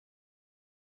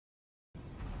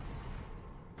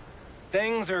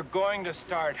Things are going to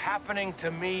start happening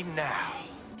to me now.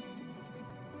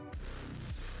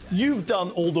 You've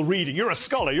done all the reading. You're a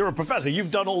scholar. You're a professor. You've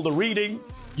done all the reading.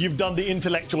 You've done the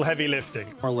intellectual heavy lifting.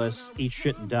 More or less, eat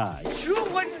shit and die. You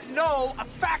wouldn't know a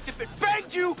fact if it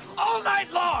begged you all night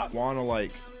long. Want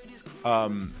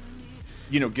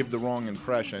to give the wrong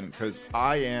impression because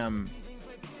I am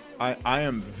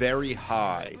very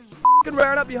high.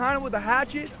 Right up behind him with a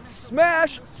hatchet.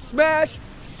 Smash, smash,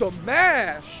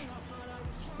 smash.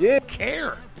 Yeah.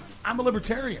 Care. I'm a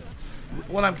libertarian.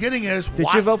 What I'm getting is, did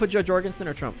you vote for Joe Jorgensen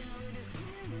or Trump?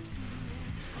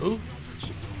 Who?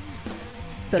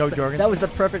 Joe Jorgensen. That was the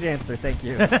perfect answer. Thank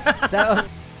you.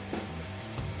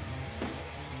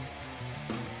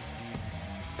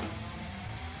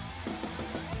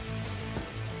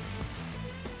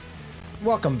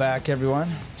 Welcome back, everyone,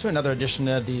 to another edition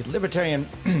of the Libertarian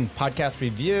Podcast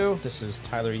Review. This is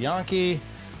Tyler Yonke.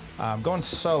 I'm going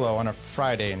solo on a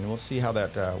Friday, and we'll see how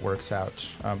that works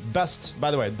out. By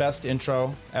the way, best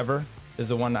intro ever is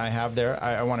the one I have there.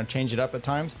 I want to change it up at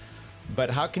times,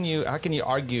 but how can you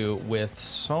argue with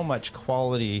so much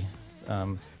quality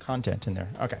content in there?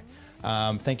 Okay,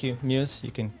 thank you, Muse. You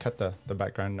can cut the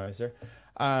background noise there.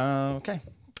 Okay.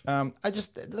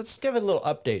 Let's give it a little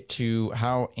update to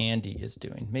how Andy is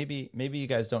doing. Maybe you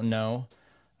guys don't know.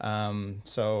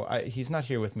 He's not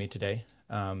here with me today.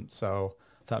 So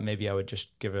I thought maybe I would just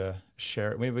give a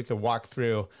share. Maybe we could walk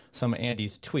through some of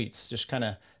Andy's tweets, just kind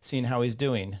of seeing how he's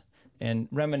doing and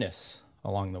reminisce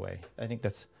along the way. I think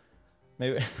that's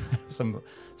maybe some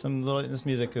little this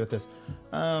music with this.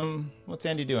 What's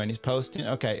Andy doing? He's posting.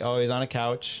 Okay. Oh, he's on a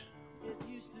couch.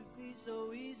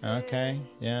 Okay,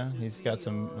 yeah, he's got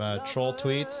some troll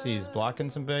tweets. He's blocking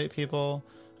some people.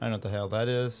 I don't know what the hell that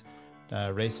is.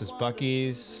 Racist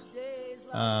Buckies.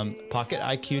 Pocket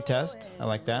IQ test. I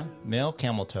like that. Male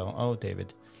camel toe. Oh,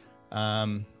 David.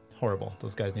 Horrible.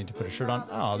 Those guys need to put a shirt on.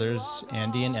 Oh, there's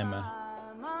Andy and Emma.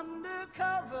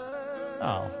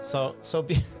 Oh,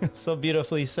 so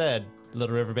beautifully said,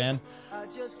 Little River Band. I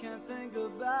just can't think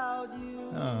about you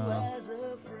as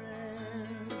a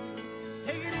friend.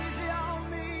 Take it easy on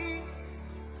me.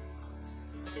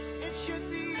 It should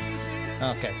be easy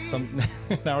to okay,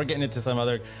 now we're getting into some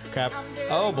other crap.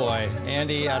 Oh boy,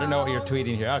 Andy, I don't know what you're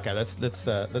tweeting here. Okay, let's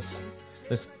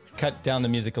cut down the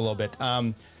music a little bit.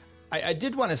 I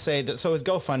did want to say that. So his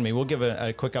GoFundMe, we'll give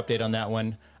a quick update on that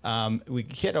one. We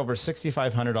hit over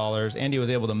 $6,500. Andy was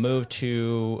able to move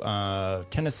to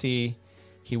Tennessee.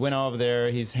 He went over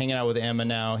there. He's hanging out with Emma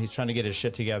now. He's trying to get his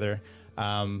shit together.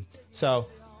 And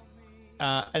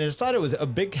I just thought it was a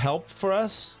big help for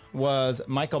us was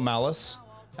Michael Malice.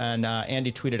 And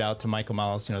Andy tweeted out to Michael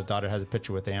Malice, his daughter has a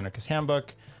picture with the Anarchist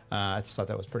Handbook. I just thought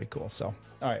that was pretty cool. So,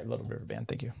 all right, Little River Band,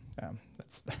 thank you.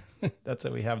 That's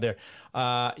what we have there.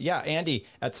 Andy,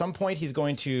 at some point he's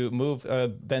going to move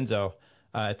Benzo.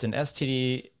 It's an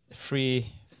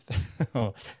STD-free.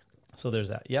 So there's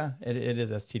that. Yeah, it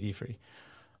is STD-free.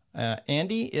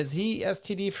 Andy, is he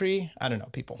STD-free? I don't know,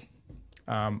 people.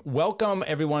 Welcome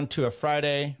everyone to a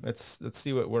Friday. Let's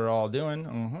see what we're all doing.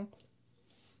 Mm-hmm.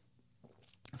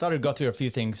 I thought I'd go through a few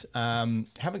things. I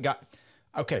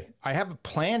have a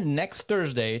plan next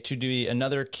Thursday to do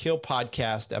another Kill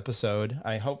podcast episode.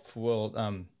 I hope we'll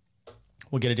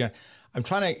get it done.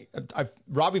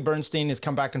 Robbie Bernstein has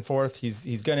come back and forth.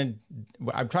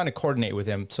 I'm trying to coordinate with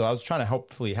him. So I was trying to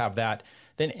hopefully have that.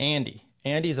 Then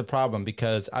Andy's a problem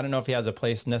because I don't know if he has a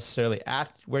place necessarily at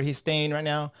where he's staying right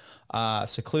now,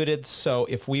 secluded. So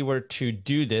if we were to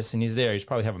do this and he's there, he's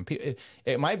probably having people.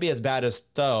 It might be as bad as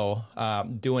Tho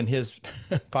doing his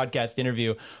podcast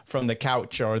interview from the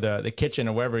couch or the kitchen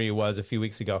or wherever he was a few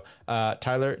weeks ago.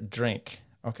 Tyler, drink.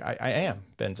 Okay, I am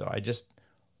Benzo.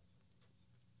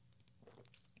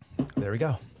 There we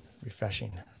go.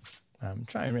 Refreshing. I'm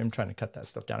trying to cut that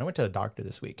stuff down. I went to the doctor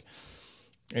this week,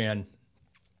 and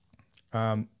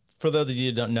for those of you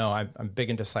who don't know, I'm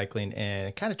big into cycling, and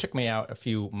it kind of took me out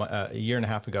a year and a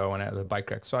half ago when I had a bike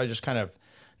wreck. So I just kind of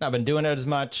not been doing it as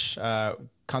much,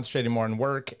 concentrating more on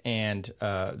work and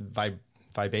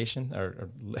vibration or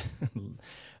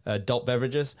adult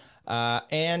beverages,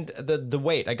 and the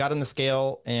weight. I got on the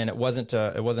scale, and it wasn't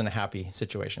a happy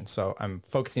situation. So I'm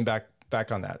focusing back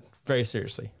on that very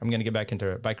seriously. I'm going to get back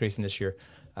into bike racing this year.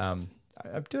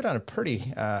 I do it on a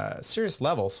pretty serious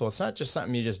level, so it's not just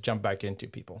something you just jump back into.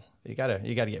 People, you gotta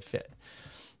get fit,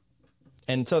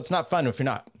 and so it's not fun if you're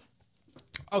not.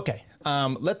 Okay,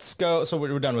 let's go. So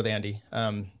we're done with Andy.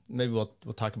 Maybe we'll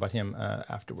talk about him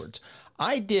afterwards.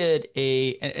 I did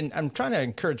and I'm trying to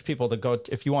encourage people to go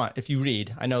if you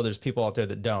read. I know there's people out there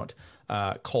that don't,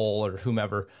 Cole or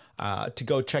whomever, to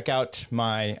go check out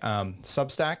my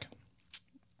Substack.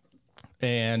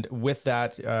 And with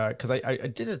that, because I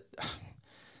did it, let's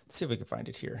see if we can find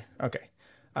it here. Okay.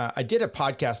 I did a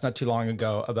podcast not too long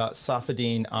ago about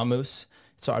Safadine Ammous.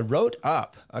 So I wrote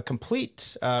up a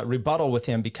complete rebuttal with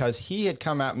him because he had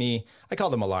come at me. I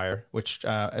called him a liar, which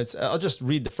I'll just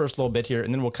read the first little bit here,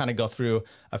 and then we'll kind of go through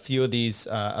a few of these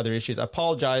other issues. I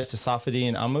apologize to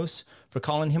Safadine Ammous for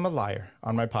calling him a liar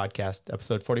on my podcast,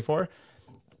 episode 44.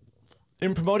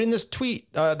 In promoting this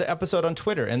tweet, the episode on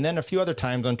Twitter, and then a few other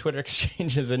times on Twitter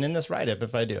exchanges and in this write-up,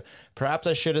 if I do. Perhaps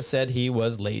I should have said he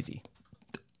was lazy.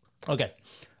 Okay.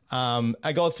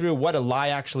 I go through what a lie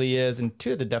actually is, and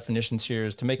two of the definitions here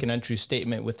is to make an untrue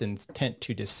statement with intent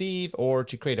to deceive or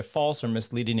to create a false or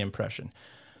misleading impression.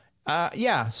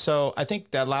 So I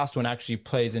think that last one actually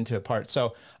plays into a part.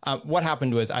 So what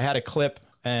happened was I had a clip,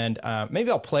 and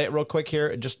maybe I'll play it real quick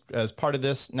here, just as part of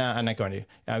this. No, I'm not going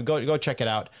to. Go check it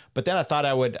out. But then I thought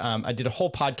I would. I did a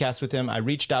whole podcast with him. I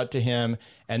reached out to him,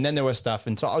 and then there was stuff.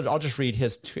 And so I'll just read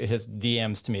his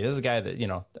DMs to me. This is a guy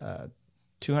that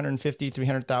 250,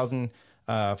 300,000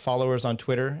 followers on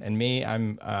Twitter, and me,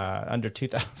 I'm under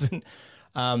 2,000.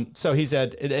 So he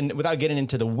said, and without getting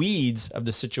into the weeds of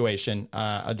the situation,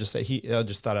 I'll just say I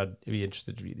just thought I'd be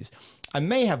interested to read these. I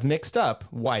may have mixed up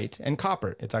white and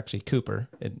copper. It's actually Cooper.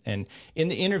 And in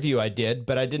the interview I did,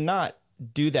 but I did not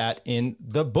do that in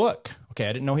the book. Okay,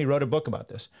 I didn't know he wrote a book about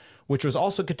this, which was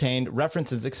also contained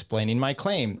references explaining my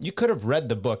claim. You could have read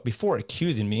the book before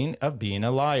accusing me of being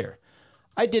a liar.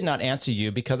 I did not answer you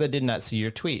because I did not see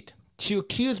your tweet. To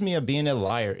accuse me of being a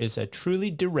liar is a truly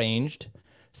deranged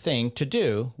thing to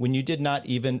do when you did not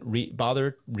even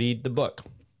bother read the book.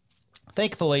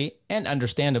 Thankfully and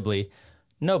understandably,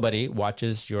 nobody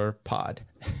watches your pod.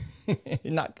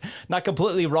 Not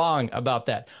completely wrong about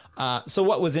that. So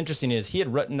what was interesting is he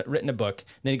had written a book.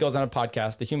 Then he goes on a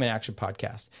podcast, the Human Action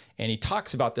Podcast, and he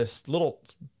talks about this little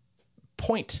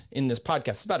point in this podcast.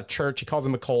 It's about a church. He calls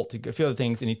them a cult, a few other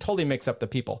things, and he totally mixes up the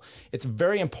people. It's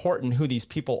very important who these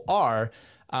people are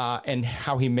and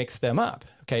how he mixed them up.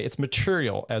 Okay, it's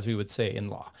material, as we would say in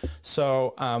law.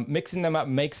 So mixing them up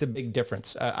makes a big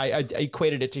difference. I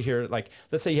equated it to here, like,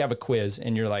 let's say you have a quiz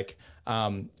and you're like,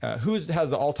 who has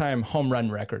the all-time home run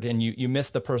record? And you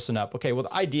miss the person up. Okay, well,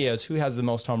 the idea is who has the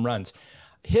most home runs.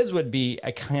 His would be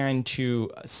a kind to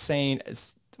saying,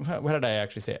 what did I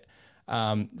actually say it?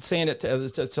 Saying it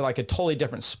to like a totally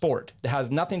different sport that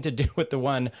has nothing to do with the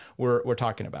one we're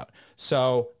talking about.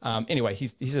 So anyway, he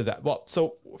said that. Well,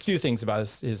 so a few things about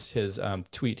his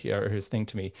tweet here, or his thing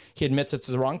to me. He admits it's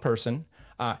the wrong person.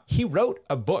 He wrote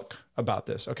a book about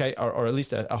this, okay, or at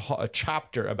least a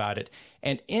chapter about it.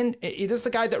 And this is the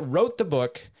guy that wrote the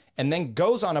book and then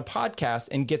goes on a podcast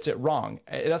and gets it wrong.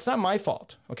 That's not my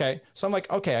fault, okay? So I'm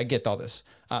like, okay, I get all this.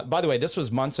 By the way, this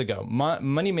was months ago,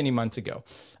 many months ago.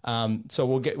 So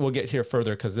we'll get here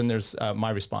further because then there's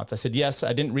my response. I said, yes,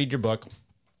 I didn't read your book,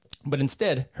 but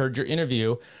instead heard your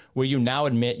interview where you now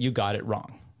admit you got it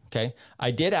wrong. Okay.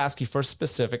 I did ask you for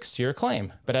specifics to your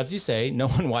claim, but as you say, no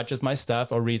one watches my stuff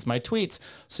or reads my tweets.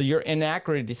 So your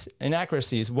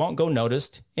inaccuracies won't go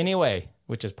noticed anyway,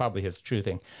 which is probably his true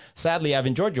thing. Sadly, I've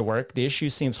enjoyed your work. The issue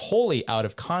seems wholly out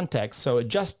of context, so it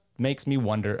just makes me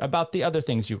wonder about the other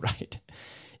things you write.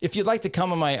 If you'd like to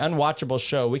come on my unwatchable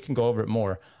show, we can go over it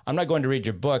more. I'm not going to read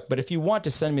your book, but if you want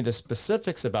to send me the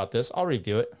specifics about this, I'll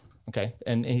review it. Okay.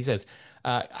 And he says,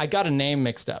 I got a name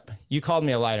mixed up. You called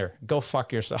me a liar. Go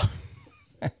fuck yourself.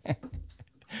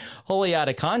 Wholly out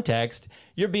of context.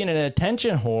 You're being an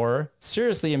attention whore,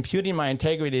 seriously imputing my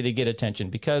integrity to get attention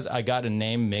because I got a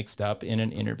name mixed up in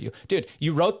an interview. Dude,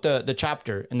 you wrote the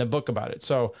chapter in the book about it.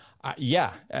 So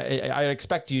I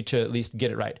expect you to at least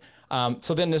get it right.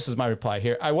 So then this is my reply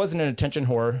here. I wasn't an attention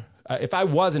whore. If I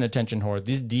was an attention whore,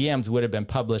 these DMs would have been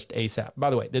published ASAP. By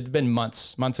the way, it's been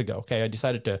months ago. Okay. I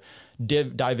decided to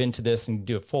dive into this and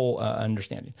do a full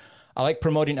understanding. I like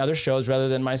promoting other shows rather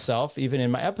than myself. Even in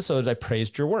my episodes, I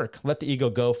praised your work. Let the ego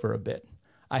go for a bit.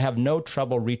 I have no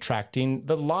trouble retracting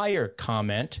the liar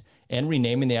comment and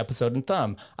renaming the episode in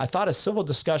Thumb. I thought a civil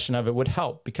discussion of it would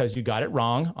help because you got it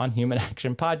wrong on Human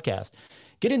Action Podcast.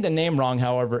 Getting the name wrong,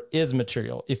 however, is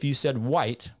material. If you said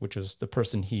White, which was the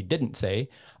person he didn't say,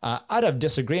 I'd have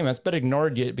disagreements, but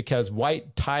ignored it because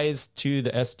White ties to the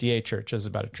SDA church. This is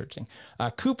about a church thing.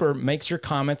 Cooper makes your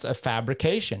comments a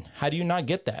fabrication. How do you not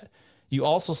get that? You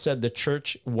also said the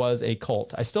church was a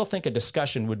cult. I still think a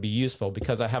discussion would be useful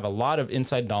because I have a lot of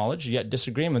inside knowledge, yet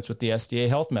disagreements with the SDA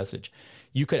health message.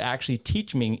 You could actually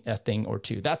teach me a thing or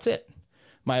two. That's it.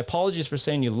 My apologies for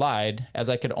saying you lied, as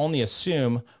I could only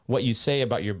assume what you say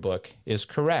about your book is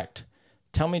correct.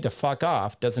 tell me to fuck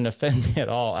off doesn't offend me at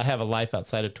all. I have a life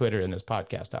outside of Twitter and this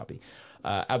podcast hobby.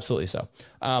 Absolutely so.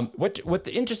 What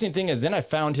the interesting thing is, then I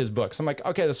found his books. I'm like,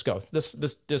 okay, let's go.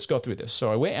 Let's go through this.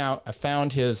 So I went out, I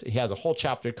found he has a whole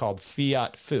chapter called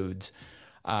Fiat Foods.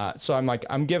 So I'm like,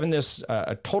 I'm giving this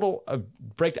a total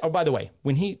break. Oh, by the way,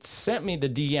 when he sent me the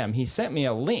DM, he sent me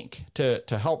a link to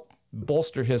help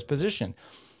bolster his position.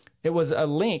 It was a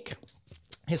link.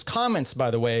 His comments, by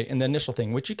the way, in the initial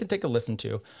thing, which you can take a listen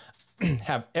to,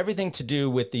 have everything to do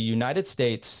with the United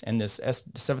States and this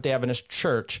Seventh-day Adventist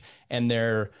Church and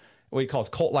their, what he calls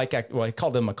cult-like act. Well, he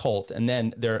called them a cult, and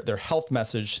then their health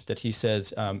message that he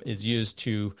says is used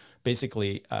to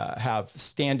basically have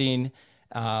standing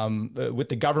with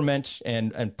the government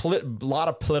and a lot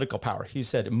of political power. He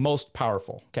said most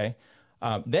powerful. Okay,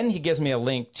 then he gives me a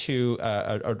link to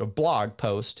a blog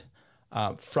post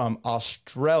from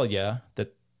Australia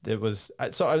that. It was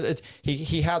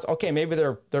he has, okay, maybe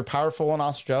they're powerful in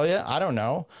Australia. I don't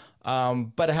know.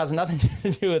 But it has nothing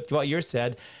to do with what you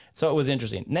said. So it was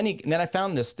interesting. And then I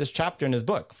found this chapter in his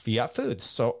book, Fiat Foods.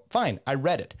 So fine, I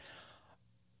read it.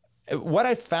 What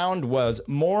I found was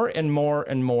more and more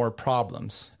and more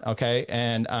problems. Okay.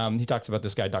 And he talks about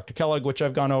this guy, Dr. Kellogg, which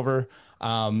I've gone over.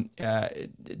 One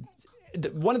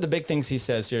of the big things he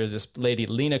says here is this lady,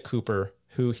 Lena Cooper,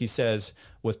 who he says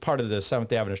was part of the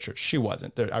Seventh-day Adventist Church. She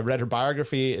wasn't. I read her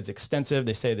biography. It's extensive.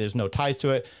 They say there's no ties to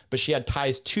it, but she had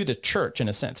ties to the church in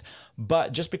a sense.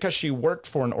 But just because she worked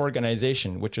for an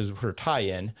organization, which is her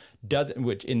tie-in,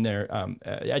 which in their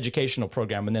educational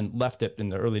program, and then left it in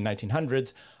the early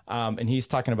 1900s, and he's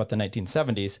talking about the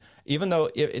 1970s, even though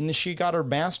and she got her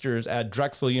master's at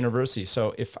Drexel University.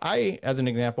 So if I, as an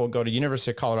example, go to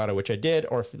University of Colorado, which I did,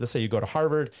 or if, let's say you go to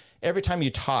Harvard, every time you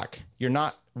talk, you're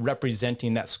not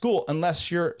representing that school unless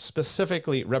you're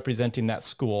specifically representing that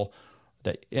school,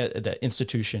 the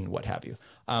institution, what have you.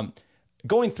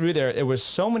 Going through there was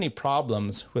so many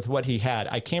problems with what he had.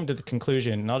 I came to the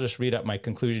conclusion, and I'll just read up my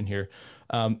conclusion here.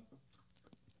 Did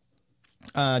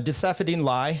Safadine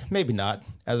lie? Maybe not,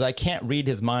 as I can't read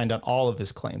his mind on all of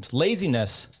his claims.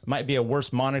 Laziness might be a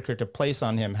worse moniker to place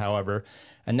on him, however,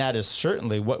 and that is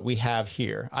certainly what we have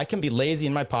here. I can be lazy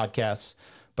in my podcasts,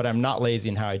 but I'm not lazy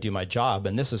in how I do my job,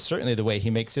 and this is certainly the way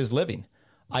he makes his living.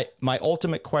 My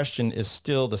ultimate question is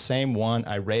still the same one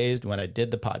I raised when I did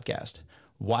the podcast.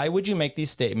 Why would you make these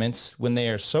statements when they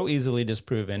are so easily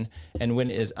disproven and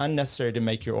when it is unnecessary to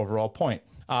make your overall point?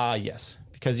 Yes,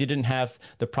 because you didn't have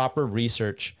the proper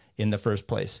research in the first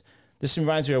place. This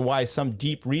reminds me of why some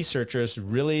deep researchers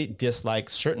really dislike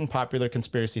certain popular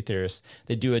conspiracy theorists.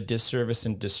 They do a disservice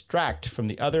and distract from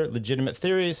the other legitimate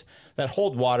theories that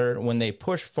hold water when they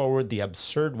push forward the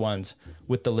absurd ones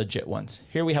with the legit ones.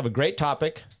 Here we have a great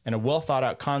topic and a well thought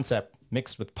out concept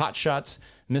mixed with pot shots,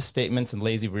 misstatements, and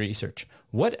lazy research.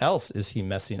 What else is he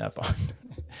messing up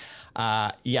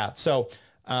on?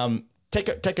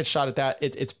 Take a shot at that.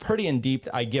 It's pretty in deep.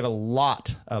 I give a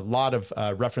lot of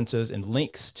references and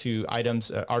links to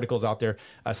items, articles out there.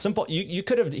 Simple. He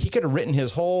could have written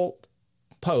his whole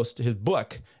post, his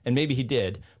book, and maybe he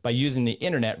did, by using the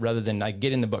internet rather than like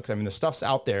getting the books. I mean, the stuff's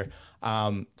out there.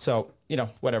 So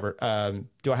whatever.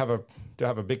 Do I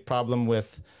have a big problem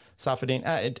with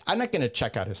Safadine? I'm not going to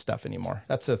check out his stuff anymore.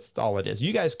 That's all it is.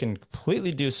 You guys can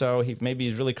completely do so. Maybe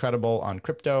he's really credible on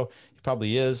crypto.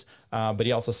 Probably is, but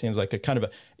he also seems like a kind of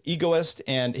a egoist,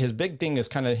 and his big thing is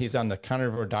he's on the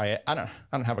carnivore diet. I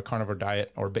don't have a carnivore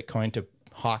diet or Bitcoin to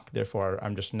hawk, therefore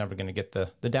I'm just never going to get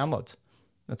the downloads.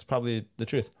 That's probably the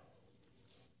truth.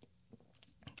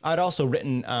 I'd also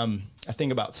written a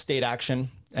thing about state action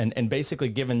and basically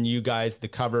given you guys the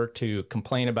cover to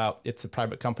complain about it's a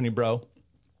private company, bro.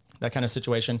 That kind of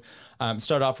situation.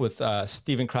 Start off with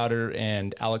Steven Crowder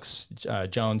and Alex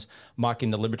Jones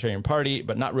mocking the Libertarian Party,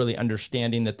 but not really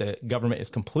understanding that the government is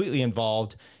completely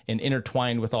involved and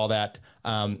intertwined with all that.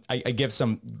 I give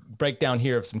some breakdown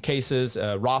here of some cases.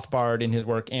 Rothbard in his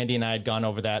work, Andy and I had gone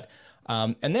over that.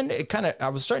 And then I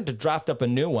was starting to draft up a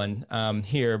new one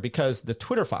here because the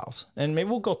Twitter files, and maybe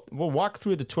we'll walk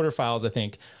through the Twitter files, I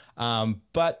think.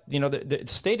 But the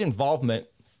state involvement,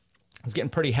 it's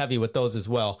getting pretty heavy with those as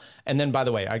well. And then, by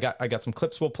the way, I got some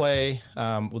clips we'll play.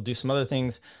 We'll do some other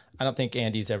things. I don't think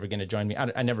Andy's ever going to join me.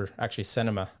 I never actually sent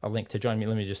him a link to join me.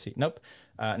 Let me just see. Nope,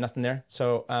 nothing there.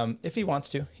 So if he wants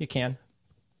to, he can.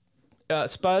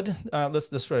 Spud,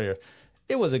 this right here.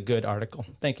 It was a good article.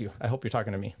 Thank you. I hope you're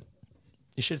talking to me.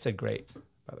 You should have said great,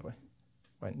 by the way.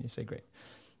 Why didn't you say great?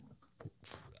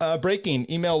 Breaking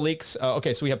email leaks.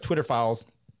 Okay, so we have Twitter files,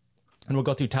 and we'll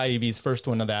go through Taibbi's first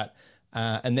one of that.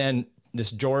 And then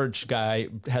this George guy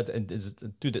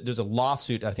there's a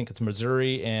lawsuit. I think it's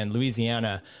Missouri and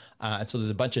Louisiana, and so there's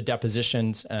a bunch of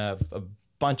depositions of a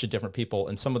bunch of different people,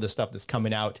 and some of the stuff that's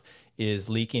coming out is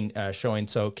leaking, showing.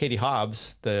 So Katie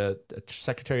Hobbs, the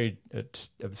Secretary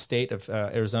of State of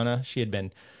Arizona, she had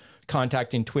been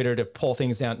contacting Twitter to pull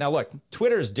things down. Now, look,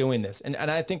 Twitter is doing this, and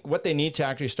I think what they need to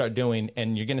actually start doing,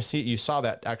 and you're going to see, you saw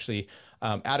that actually,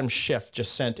 Adam Schiff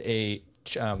just sent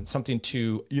something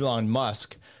to Elon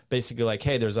Musk, basically like,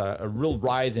 hey, there's a real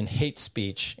rise in hate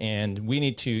speech, and we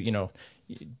need to,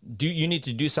 you need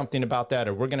to do something about that,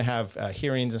 or we're going to have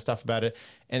hearings and stuff about it.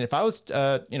 And if I was,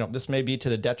 this may be to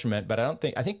the detriment, but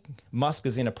I think Musk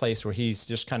is in a place where he's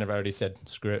just kind of already said,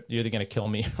 screw it, you're either going to kill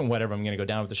me or whatever, I'm going to go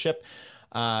down with the ship.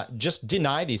 Just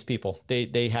deny these people.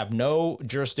 They have no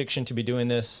jurisdiction to be doing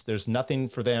this. There's nothing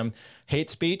for them. Hate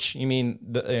speech, you mean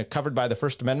covered by the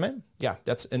First Amendment? Yeah,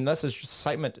 unless it's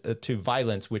incitement to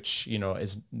violence, which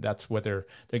that's what they're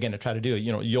going to try to do.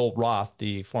 Yoel Roth,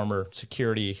 the former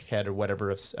security head or whatever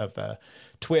of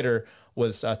Twitter,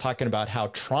 was talking about how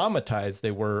traumatized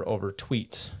they were over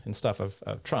tweets and stuff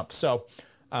of Trump. So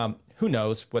who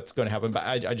knows what's going to happen? But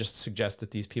I just suggest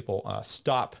that these people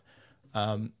stop.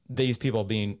 These people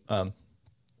being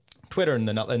Twitter and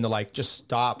the like, just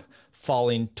stop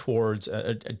falling towards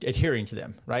adhering to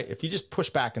them, right? If you just push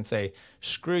back and say,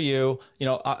 screw you,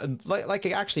 like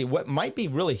actually what might be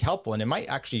really helpful, and it might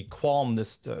actually calm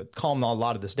a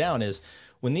lot of this down, is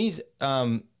when these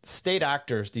state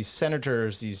actors, these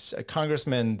senators, these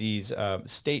congressmen, these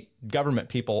state government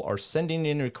people are sending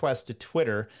in requests to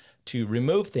Twitter to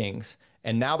remove things,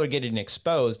 and now they're getting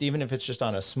exposed, even if it's just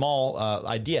on a small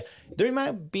idea. There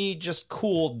might be just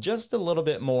cool just a little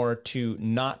bit more to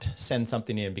not send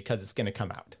something in because it's going to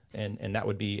come out, and that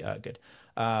would be good.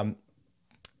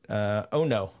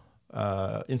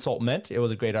 Insult meant. It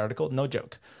was a great article, no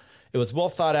joke. It was well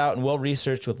thought out and well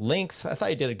researched with links. I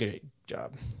thought you did a great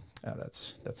job.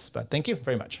 But thank you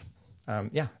very much.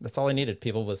 That's all I needed.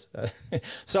 People was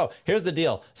so here's the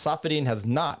deal. Safadine has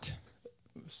not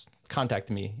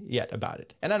contacted me yet about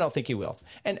it, and I don't think he will.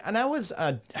 And I was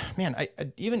I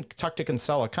even talked to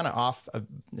Kinsella kind of off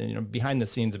behind the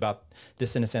scenes about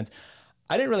this, in a sense.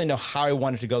 I didn't really know how I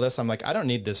wanted to go this. I'm like, I don't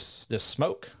need this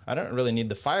smoke. I don't really need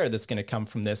the fire that's going to come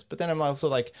from this. But then I'm also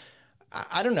like,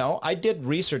 I don't know. I did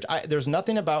research. There's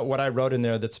nothing about what I wrote in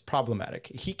there that's problematic.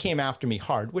 He came after me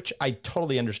hard, which I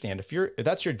totally understand. If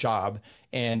that's your job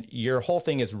and your whole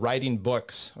thing is writing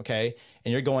books, okay,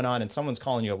 and you're going on and someone's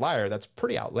calling you a liar, that's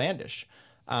pretty outlandish.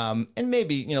 And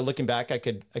maybe, looking back, I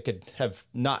could have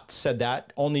not said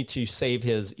that, only to save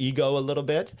his ego a little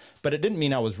bit, but it didn't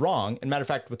mean I was wrong. And matter of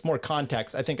fact, with more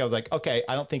context, I think I was like, okay,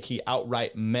 I don't think he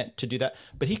outright meant to do that,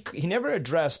 but he never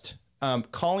addressed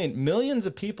calling millions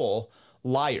of people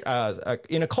liar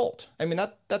in a cult. I mean,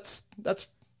 that's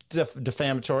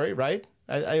defamatory, right?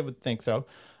 I would think so.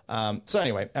 So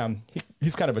anyway,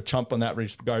 he's kind of a chump on that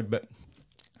regard, but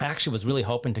I actually was really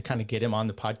hoping to kind of get him on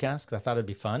the podcast because I thought it'd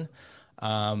be fun.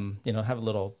 Have a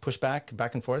little pushback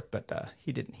back and forth, but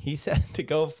he didn't. He said to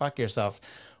go fuck yourself,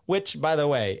 which, by the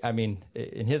way, I mean,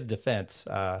 in his defense,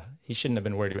 he shouldn't have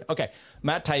been worried about. Okay,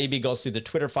 Matt Taibbi goes through the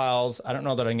Twitter files. I don't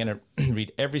know that I'm going to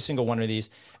read every single one of these.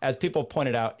 As people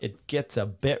pointed out, it gets a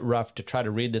bit rough to try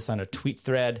to read this on a tweet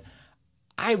thread.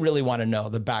 I really want to know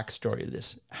the backstory of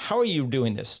this. How are you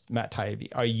doing this, Matt Taibbi?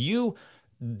 Are you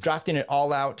drafting it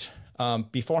all out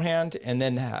beforehand and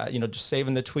then, just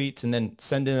saving the tweets and then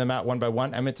sending them out one by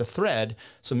one? I mean, it's a thread.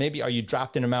 So maybe are you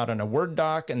drafting them out on a Word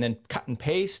doc and then cut and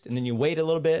paste and then you wait a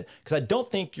little bit? Because I don't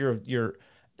think you're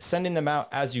sending them out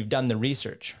as you've done the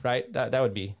research, right? That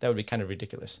would be kind of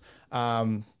ridiculous.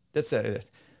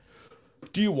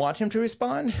 Do you want him to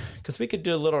respond? Because we could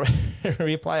do a little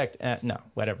reply. No,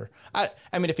 whatever. I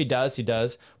mean, if he does, he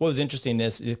does. What was interesting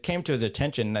is it came to his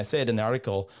attention, and I say it in the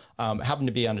article, happened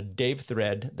to be on a Dave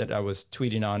thread that I was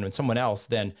tweeting on, and someone else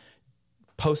then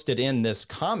posted in this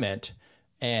comment,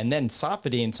 and then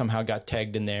Safadine somehow got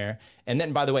tagged in there. And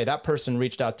then, by the way, that person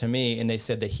reached out to me, and they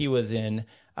said that he was in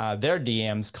their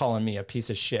DMs calling me a piece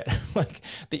of shit. Like,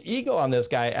 the ego on this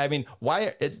guy, I mean,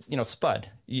 why, Spud,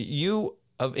 you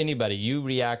of anybody, you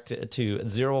react to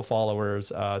 0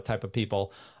 followers type of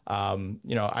people.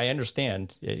 I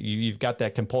understand you've got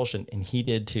that compulsion, and he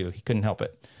did too. He couldn't help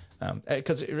it.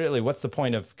 Because really, what's the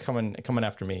point of coming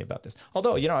after me about this?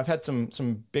 Although, I've had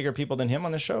some bigger people than him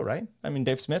on the show, right? I mean,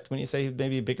 Dave Smith, when you say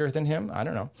maybe bigger than him, I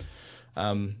don't know.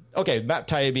 Okay, Matt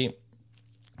Taibbi,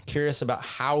 curious about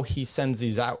how he sends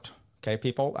these out. Okay,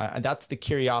 people, that's the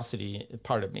curiosity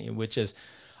part of me, which is,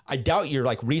 I doubt you're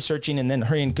like researching and then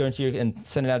hurrying, going to and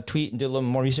sending out a tweet and do a little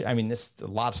more research. I mean, this is a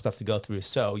lot of stuff to go through.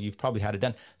 So you've probably had it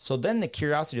done. So then the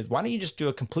curiosity is, why don't you just do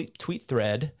a complete tweet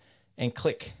thread and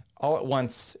click all at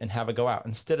once and have it go out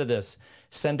instead of this?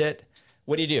 Send it.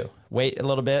 What do? Wait a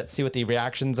little bit, see what the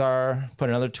reactions are. Put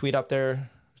another tweet up there.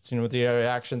 See what the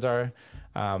reactions are.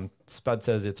 Spud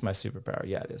says it's my superpower.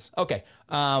 Yeah, it is. Okay.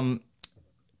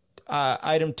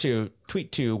 Item 2,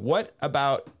 tweet 2. What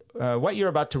you're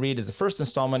about to read is the first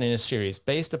installment in a series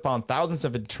based upon thousands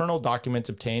of internal documents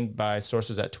obtained by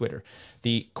sources at Twitter.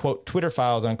 The, quote, Twitter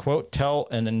files, unquote, tell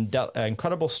an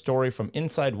incredible story from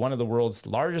inside one of the world's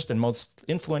largest and most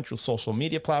influential social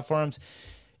media platforms.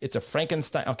 It's a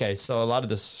Frankenstein. Okay, so a lot of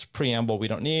this preamble we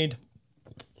don't need.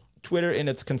 Twitter in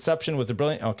its conception was a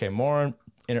brilliant. Okay, more.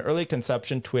 In an early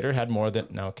conception, Twitter had more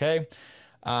than. Okay.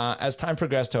 As time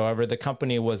progressed, however, the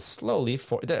company was slowly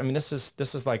this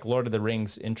is like Lord of the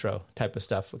Rings intro type of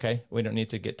stuff. Okay, we don't need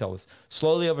to tell this.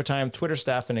 Slowly over time, Twitter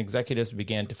staff and executives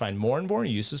began to find more and more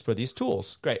uses for these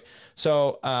tools. Great.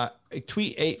 So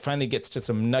tweet 8 finally gets to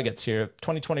some nuggets here.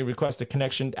 2020 requested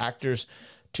connection actors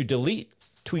to delete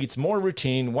tweets more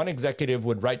routine. One executive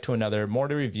would write to another, more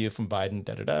to review from Biden.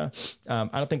 I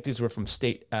don't think these were from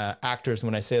state actors.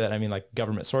 When I say that, I mean like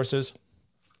government sources.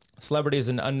 Celebrities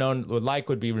and unknown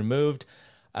would be removed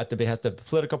at the behest of the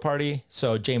political party.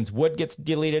 So James Wood gets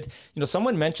deleted.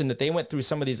 Someone mentioned that they went through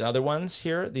some of these other ones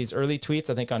here, these early tweets,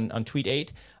 I think on tweet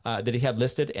 8 that he had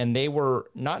listed, and they were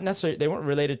not necessarily, they weren't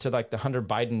related to like the Hunter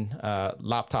Biden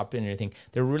laptop and anything.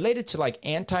 They're related to like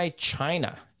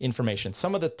anti-China information.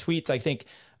 Some of the tweets, I think,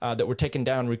 that were taken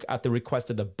down at the request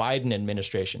of the Biden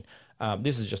administration.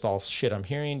 This is just all shit I'm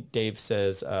hearing. Dave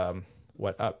says,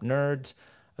 what up, nerds?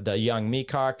 The young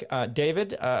Meacock.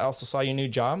 David, I also saw your new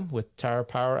job with Tower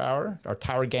Power Hour, or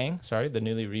Tower Gang, sorry, the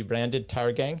newly rebranded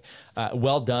Tower Gang.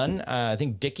 Well done. I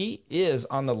think Dickie is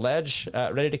on the ledge,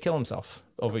 ready to kill himself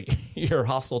over your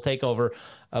hostile takeover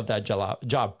of that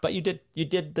job. But you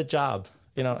did the job.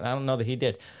 I don't know that he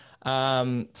did.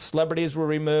 Celebrities were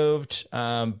removed.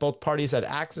 Both parties had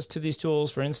access to these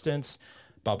tools, for instance,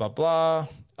 blah, blah, blah.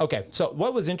 Okay, so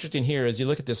what was interesting here is you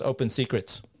look at this open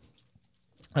secrets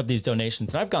of these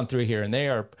donations. And I've gone through here and they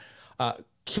are,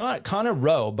 Connor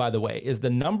Rowe, by the way, is the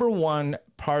number one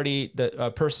party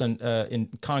person in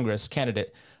Congress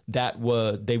candidate that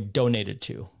they donated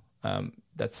to.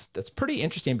 That's pretty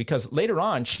interesting because later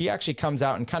on, she actually comes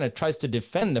out and kind of tries to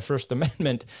defend the First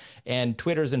Amendment and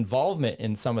Twitter's involvement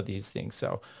in some of these things.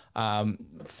 So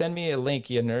send me a link,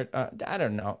 you nerd. I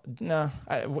don't know. No,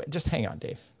 just hang on,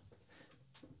 Dave.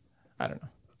 I don't know.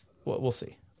 We'll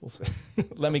see. We'll see.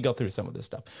 Let me go through some of this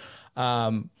stuff.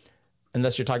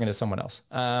 Unless you're talking to someone else.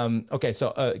 Okay,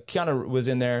 so Keanu was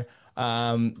in there.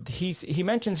 He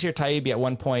mentions here, Taibbi, at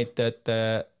one point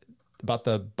that about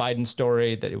the Biden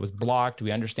story, that it was blocked.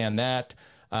 We understand that.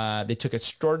 They took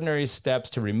extraordinary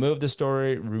steps to remove the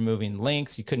story, removing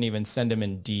links. You couldn't even send them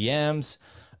in DMs.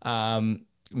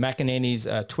 McEnany's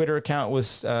Twitter account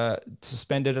was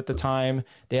suspended at the time.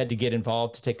 They had to get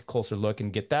involved to take a closer look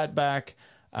and get that back.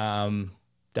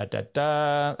 There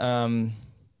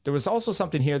was also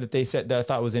something here that they said that I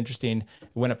thought was interesting. It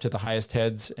went up to the highest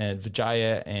heads and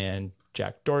Vijaya and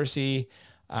Jack Dorsey.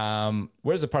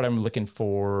 Where's the part I'm looking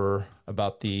for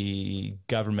about the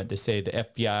government? They say the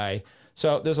FBI.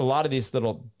 So there's a lot of these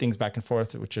little things back and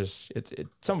forth, which is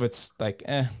some of it's like,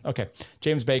 okay.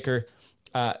 James Baker,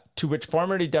 to which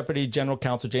former Deputy General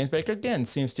Counsel James Baker again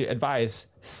seems to advise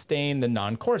staying the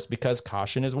non-course because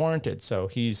caution is warranted. So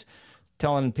he's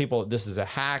telling people this is a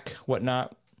hack,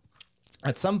 whatnot.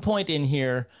 At some point in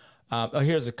here,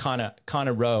 here's a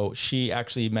Connor Rowe. She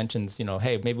actually mentions,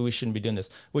 hey, maybe we shouldn't be doing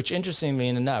this, which interestingly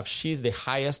enough, she's the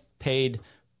highest paid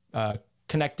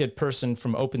connected person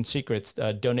from Open Secrets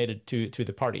donated to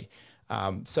the party.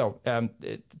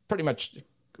 Pretty much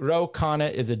Rowe Connor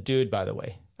is a dude, by the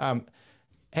way.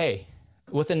 Hey,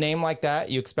 with a name like that,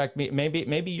 you expect me,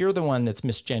 maybe you're the one that's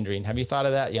misgendering. Have you thought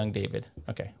of that, young David?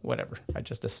 Okay, whatever. I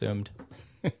just assumed.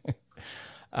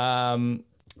 That's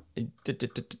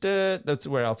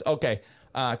where else. Okay.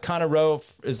 Connor Rowe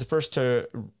is the first to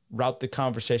route the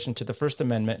conversation to the First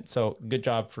Amendment. So good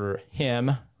job for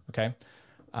him. Okay.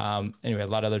 Anyway, a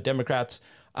lot of other Democrats.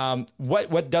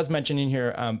 What does mention in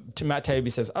here, to Matt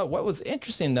Taibbi says, what was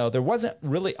interesting though, there wasn't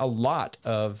really a lot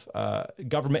of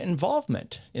government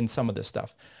involvement in some of this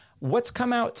stuff. What's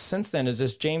come out since then is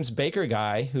this James Baker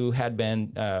guy who had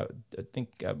been,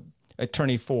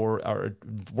 attorney for or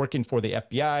working for the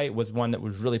FBI, was one that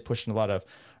was really pushing a lot of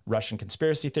Russian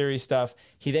conspiracy theory stuff.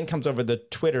 He then comes over to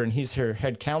Twitter and he's her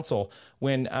head counsel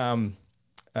when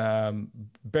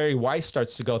Barry Weiss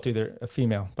starts to go through a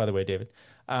female, by the way, David,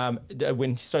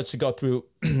 when he starts to go through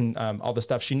all the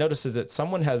stuff, she notices that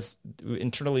someone has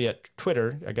internally at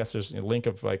Twitter, I guess there's a link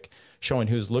of like showing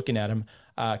who's looking at him,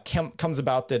 comes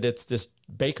about that it's this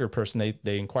Baker person.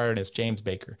 They inquired as James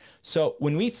Baker. So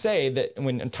when we say that,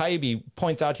 when Taibbi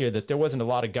points out here that there wasn't a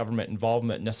lot of government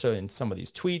involvement necessarily in some of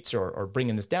these tweets or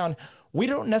bringing this down, we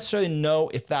don't necessarily know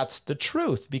if that's the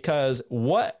truth, because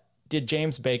what did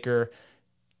James Baker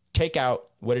take out?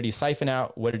 What did he siphon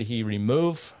out? What did he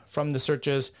remove from the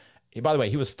searches? By the way,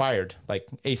 he was fired like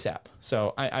ASAP.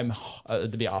 So I'm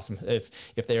it'd be awesome if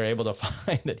they were able to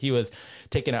find that he was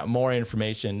taking out more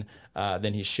information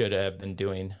than he should have been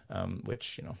doing,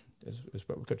 which is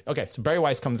what we could. Okay, so Barry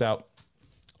Weiss comes out.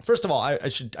 First of all, I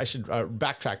should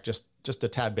backtrack just a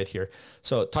tad bit here.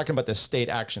 So talking about the state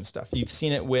action stuff, you've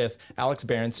seen it with Alex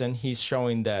Berenson. He's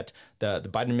showing that the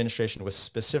Biden administration was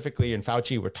specifically, and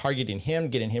Fauci were targeting him,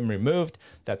 getting him removed.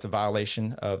 That's a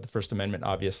violation of the First Amendment,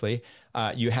 obviously.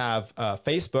 You have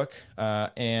Facebook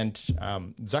and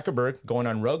Zuckerberg going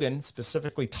on Rogan,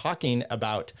 specifically talking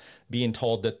about being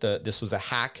told that this was a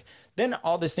hack. Then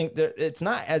all this thing, it's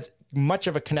not as much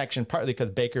of a connection, partly because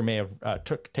Baker may have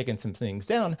taken some things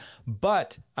down,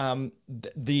 but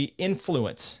the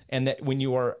influence, and that when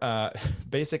you are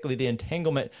basically the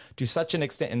entanglement to such an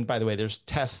extent, and by the way, there's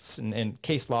tests and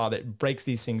case law that breaks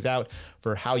these things out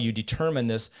for how you determine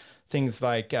this, things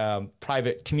like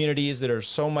private communities that are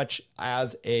so much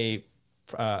as a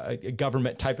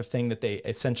government type of thing that they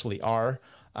essentially are.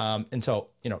 And so,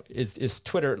 is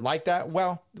Twitter like that?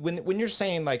 Well, when you're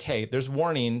saying like, hey, there's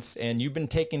warnings and you've been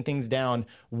taking things down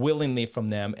willingly from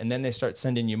them, and then they start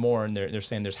sending you more and they're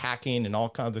saying there's hacking and all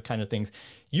kinds of things,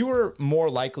 you are more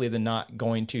likely than not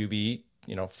going to be,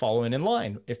 following in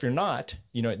line. If you're not,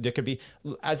 there could be,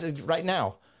 as is right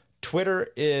now, Twitter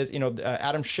is,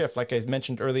 Adam Schiff, like I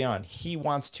mentioned early on, he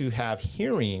wants to have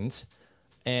hearings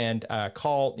and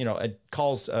calls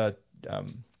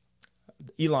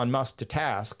Elon Musk to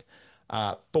task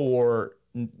for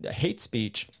hate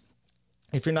speech.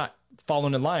 If you're not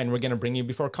following in line, we're going to bring you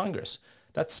before Congress.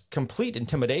 That's complete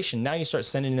intimidation. Now you start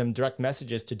sending them direct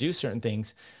messages to do certain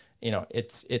things.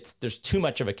 There's too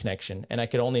much of a connection, and I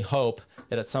could only hope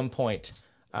that at some point.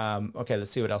 Okay,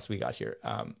 let's see what else we got here.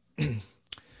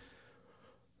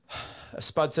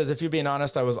 Spud says, if you're being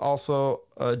honest, I was also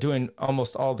doing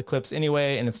almost all the clips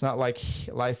anyway, and it's not like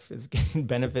life is getting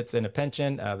benefits and a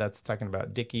pension. That's talking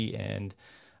about Dickie and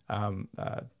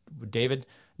David.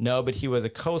 No, but he was a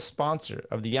co-sponsor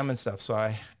of the Yemen stuff, so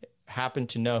I happen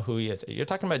to know who he is. You're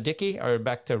talking about Dickie, or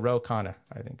back to Ro Khanna?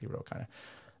 I think Ro Khanna.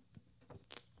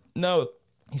 No,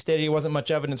 he stated he wasn't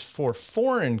much evidence for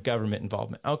foreign government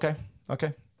involvement. Okay.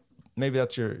 Maybe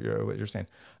that's what you're saying.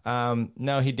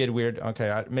 No, he did weird.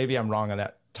 Okay, maybe I'm wrong on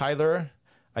that. Tyler,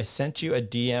 I sent you a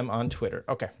DM on Twitter.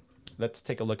 Okay, let's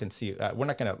take a look and see.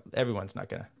 Everyone's not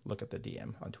gonna look at the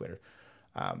DM on Twitter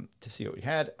to see what we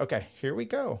had. Okay, here we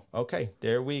go. Okay,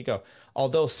 there we go.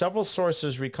 Although several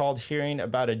sources recalled hearing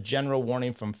about a general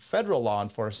warning from federal law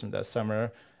enforcement that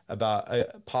summer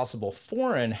about possible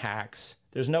foreign hacks,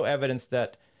 there's no evidence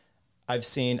that I've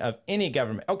seen of any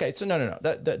government. Okay, so no.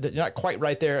 You're not quite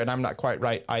right there, and I'm not quite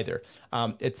right either.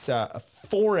 It's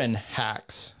foreign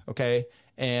hacks, okay,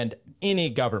 and any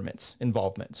government's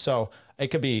involvement. So it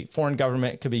could be foreign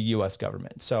government, it could be U.S.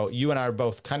 government. So you and I are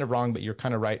both kind of wrong, but you're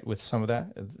kind of right with some of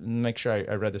that. Make sure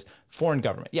I read this. Foreign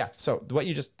government. Yeah, so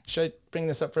should I bring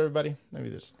this up for everybody?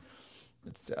 Maybe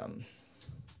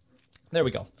there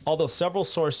we go. Although several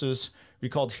sources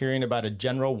recalled hearing about a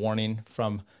general warning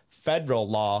from federal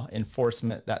law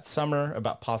enforcement that summer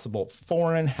about possible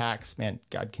foreign hacks. Man,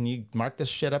 God, can you mark this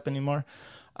shit up anymore?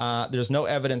 There's no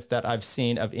evidence that I've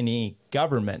seen of any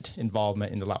government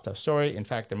involvement in the laptop story. In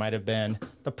fact, there might have been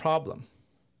the problem.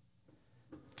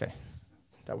 Okay,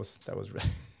 that was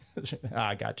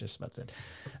I got just about it.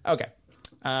 Okay,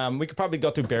 we could probably go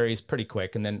through Barry's pretty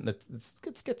quick, and then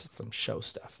let's get to some show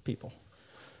stuff, people.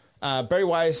 Barry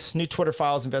Weiss, new Twitter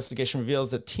files investigation reveals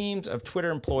that teams of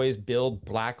Twitter employees build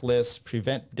blacklists,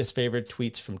 prevent disfavored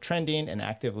tweets from trending, and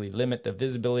actively limit the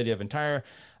visibility of entire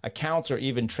accounts or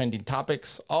even trending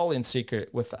topics, all in secret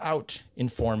without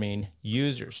informing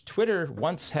users. Twitter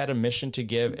once had a mission to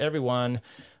give everyone,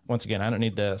 once again, I don't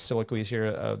need the soliloquies here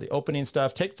of the opening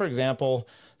stuff. Take, for example,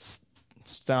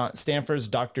 Stanford's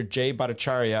Dr. Jay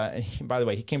Bhattacharya. By the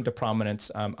way, he came to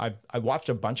prominence. I watched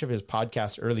a bunch of his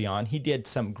podcasts early on. He did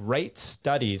some great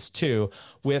studies too.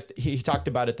 He talked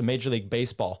about it, the Major League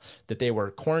Baseball, that they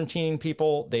were quarantining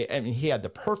people. He had the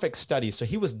perfect studies. So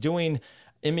he was doing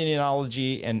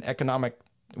immunology and economic,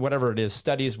 whatever it is,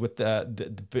 studies with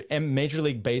the Major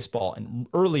League Baseball. And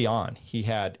early on, he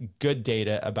had good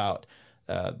data about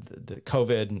the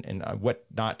COVID and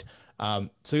whatnot.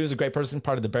 So he was a great person,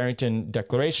 part of the Barrington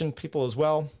Declaration people as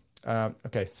well.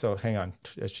 Okay, so hang on.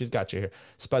 She's got you here.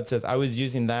 Spud says, I was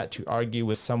using that to argue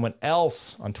with someone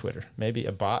else on Twitter. Maybe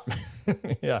a bot.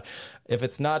 Yeah. If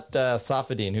it's not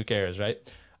Safadine, who cares, right?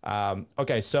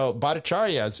 Okay, so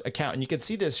Bhattacharya's account, and you can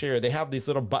see this here. They have these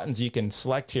little buttons you can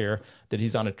select here that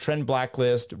he's on a trend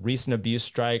blacklist, recent abuse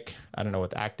strike. I don't know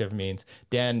what active means.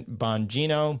 Dan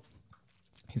Bongino.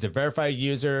 He's a verified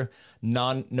user,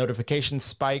 non-notification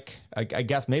spike. I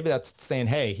guess maybe that's saying,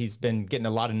 hey, he's been getting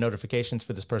a lot of notifications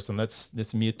for this person.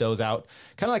 Let's mute those out.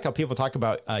 Kind of like how people talk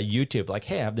about YouTube, like,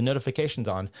 hey, I have the notifications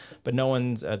on, but no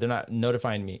one's, they're not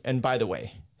notifying me. And by the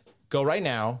way, go right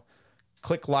now,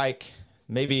 click like,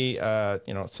 maybe,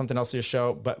 something else to your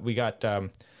show, but we got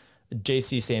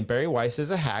JC saying Bari Weiss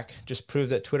is a hack, just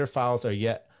proves that Twitter files are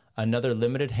yet another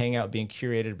limited hangout being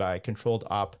curated by controlled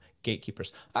op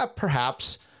gatekeepers.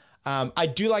 Perhaps. I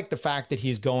do like the fact that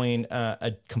he's going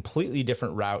a completely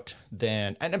different route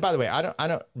than. And by the way, I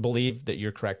don't believe that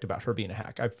you're correct about her being a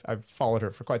hack. I've followed her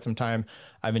for quite some time.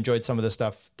 I've enjoyed some of the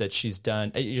stuff that she's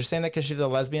done. You're saying that because she's a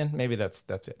lesbian? Maybe that's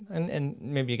it. And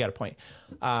maybe you got a point.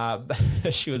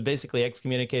 She was basically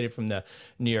excommunicated from the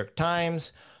New York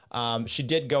Times. She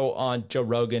did go on Joe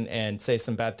Rogan and say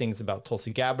some bad things about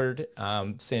Tulsi Gabbard,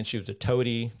 saying she was a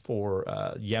toady for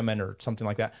Yemen or something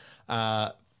like that,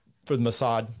 for the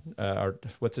Mossad, or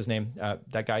what's his name,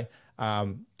 that guy.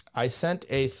 I sent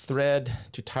a thread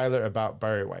to Tyler about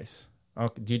Bari Weiss. Oh,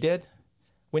 you did?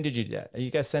 When did you do that? Are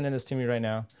you guys sending this to me right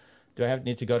now? Do I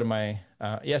need to go to my...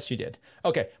 yes, you did.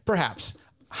 Okay, perhaps.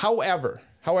 However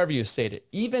you state it,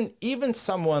 even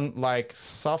someone like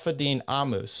Safadine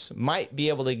Ammous might be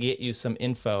able to get you some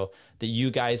info that you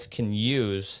guys can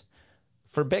use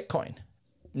for Bitcoin.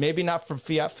 Maybe not for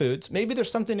fiat foods. Maybe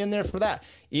there's something in there for that.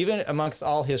 Even amongst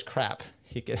all his crap,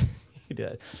 he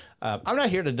did. I'm not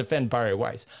here to defend Bari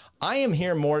Weiss. I am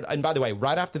here more. And by the way,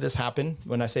 right after this happened,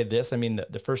 when I say this, I mean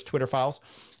the first Twitter files.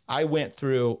 I went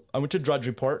to Drudge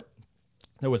Report.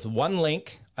 There was one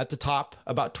link at the top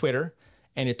about Twitter,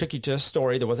 and it took you to a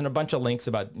story. There wasn't a bunch of links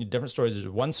about different stories. There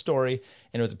was one story,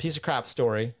 and it was a piece of crap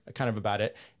story, kind of about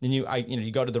it. Then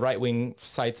you go to the right-wing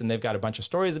sites, and they've got a bunch of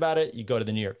stories about it. You go to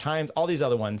the New York Times, all these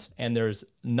other ones, and there's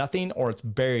nothing, or it's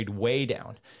buried way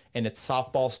down, and it's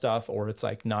softball stuff, or it's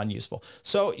like non-useful.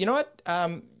 So you know what?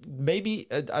 Maybe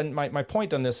my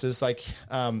point on this is like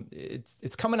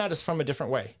it's coming at us from a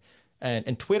different way.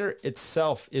 And Twitter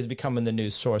itself is becoming the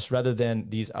news source rather than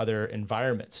these other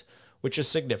environments, which is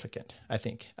significant, I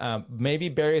think. Maybe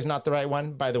Barry is not the right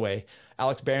one. By the way,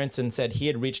 Alex Berenson said he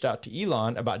had reached out to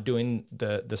Elon about doing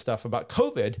the stuff about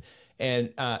COVID.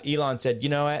 And Elon said, you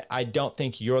know what? I don't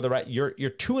think you're the right. You're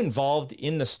too involved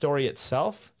in the story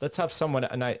itself. Let's have someone.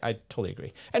 And I totally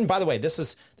agree. And by the way, this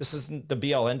isn't the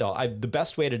be all end all. The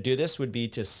best way to do this would be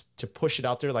to push it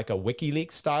out there like a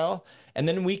WikiLeaks style. And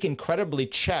then we can credibly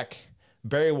check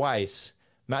Bari Weiss,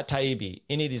 Matt Taibbi,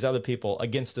 any of these other people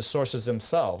against the sources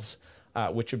themselves,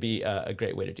 which would be a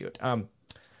great way to do it.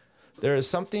 There is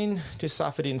something to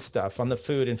Safadine's stuff on the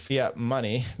food and fiat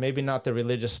money, maybe not the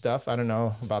religious stuff. I don't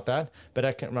know about that, but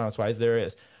economics-wise, there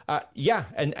is. Yeah,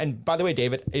 and by the way,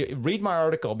 David, read my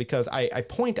article because I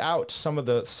point out some of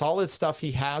the solid stuff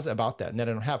he has about that and that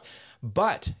I don't have.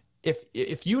 But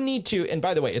if you need to, and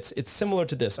by the way, it's similar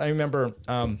to this. I remember...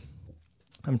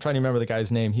 I'm trying to remember the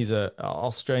guy's name. He's a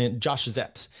Australian, Josh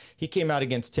Zepps. He came out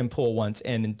against Tim Pool once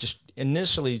and just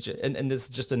initially, and this is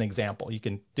just an example. You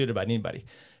can do it about anybody.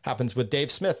 Happens with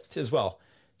Dave Smith as well.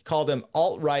 He called him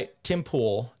alt-right Tim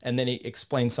Pool, and then he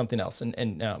explained something else.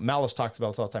 And Malice talks about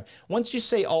this all the time. Once you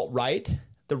say alt-right,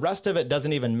 the rest of it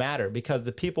doesn't even matter because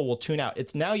the people will tune out.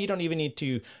 It's now you don't even need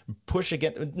to push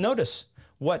against. Notice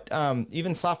what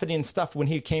even Safadine's stuff, when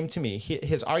he came to me,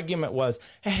 his argument was,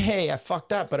 hey, I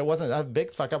fucked up, but it wasn't a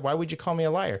big fuck up. Why would you call me a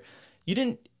liar? You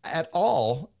didn't at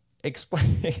all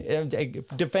explain,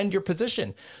 defend your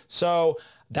position. So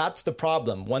that's the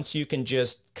problem. Once you can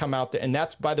just come out there, and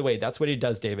that's, by the way, that's what he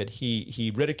does, David.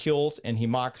 He ridicules and he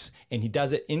mocks and he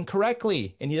does it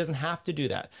incorrectly, and he doesn't have to do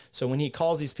that. So when he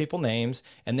calls these people names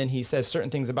and then he says certain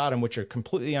things about them which are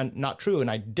completely not true, and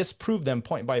I disprove them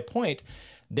point by point,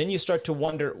 then you start to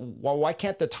wonder, well, why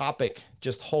can't the topic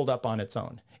just hold up on its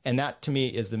own? And that, to me,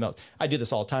 is the most. I do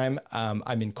this all the time.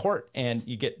 I'm in court, and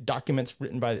you get documents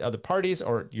written by the other parties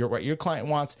or what your client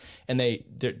wants, and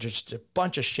they're just a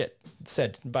bunch of shit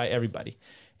said by everybody.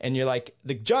 And you're like,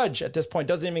 the judge at this point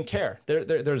doesn't even care.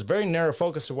 There's very narrow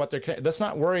focus of what they're. Let's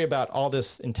not worry about all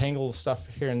this entangled stuff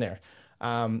here and there.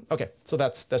 Okay, so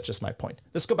that's just my point.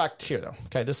 Let's go back to here, though.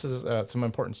 Okay, this is some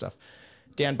important stuff.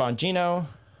 Dan Bongino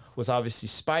was obviously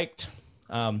spiked.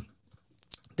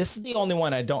 This is the only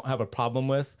one I don't have a problem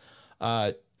with.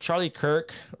 Charlie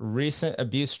Kirk, recent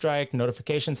abuse strike,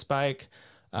 notification spike,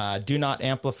 do not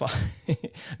amplify,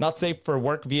 not safe for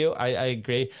work view. I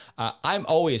agree. I'm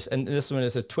always, and this one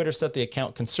is a Twitter set the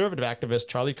account conservative activist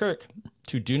Charlie Kirk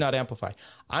to do not amplify.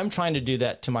 I'm trying to do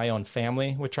that to my own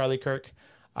family with Charlie Kirk.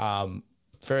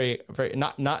 Very, very,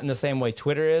 not in the same way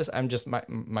Twitter is. I'm just,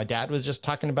 my dad was just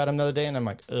talking about him the other day and I'm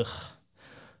like, ugh,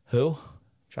 who?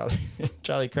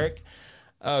 Charlie Kirk?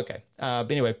 Okay.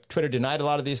 But anyway, Twitter denied a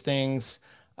lot of these things.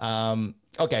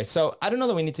 Okay, so I don't know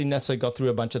that we need to necessarily go through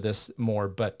a bunch of this more,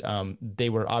 but they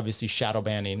were obviously shadow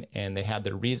banning and they had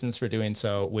their reasons for doing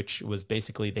so, which was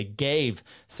basically they gave,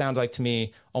 sound like to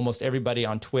me, almost everybody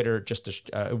on Twitter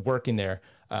just working there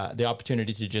the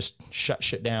opportunity to just shut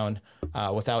shit down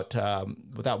without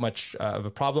much of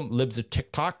a problem. Libs of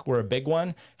TikTok were a big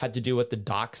one, had to do with the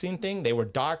doxing thing. They were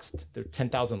doxed. There were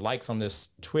 10,000 likes on this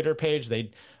Twitter page.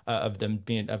 Of them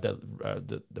being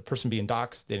the person being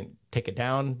doxed, they didn't take it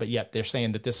down, but yet they're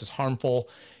saying that this is harmful.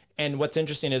 And what's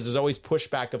interesting is there's always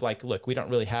pushback of like, look, we don't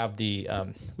really have the,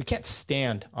 we can't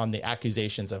stand on the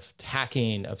accusations of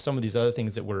hacking, of some of these other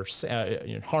things that were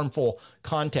harmful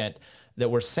content that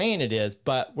we're saying it is,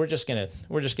 but we're just gonna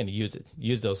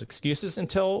use those excuses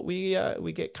until we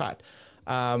get caught.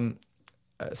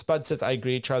 Spud says, I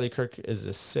agree. Charlie Kirk is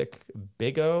a sick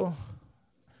bigot.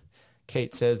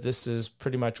 Kate says, this is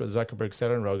pretty much what Zuckerberg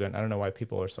said on Rogan. I don't know why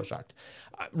people are so shocked.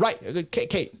 Right,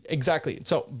 Kate, exactly.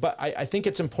 So, but I think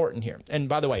it's important here. And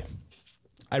by the way,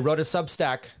 I wrote a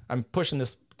Substack. I'm pushing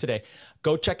this today.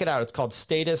 Go check it out. It's called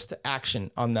Statist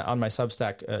Action on my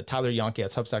Substack. Tyler Yonke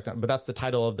at Substack, but that's the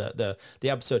title of the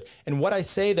episode. And what I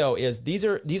say though is these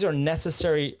are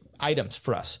necessary items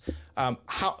for us.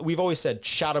 How we've always said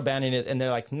shadow banning it, and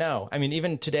they're like, no. I mean,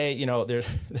 even today, there's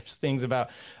things about.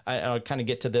 I'll kind of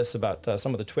get to this about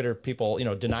some of the Twitter people,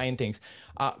 denying things.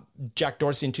 Jack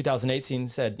Dorsey in 2018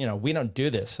 said, we don't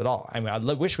do this at all. I mean, I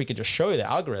wish we could just show you the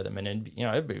algorithm, and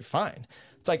it'd be fine.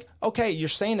 It's like, okay, you're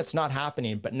saying it's not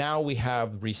happening, but now we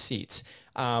have receipts.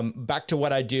 Back to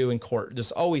what I do in court,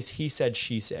 there's always he said,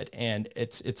 she said, and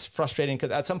it's frustrating because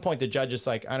at some point the judge is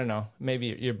like, I don't know,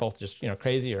 maybe you're both just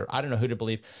crazy, or I don't know who to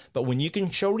believe. But when you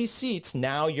can show receipts,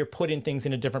 now you're putting things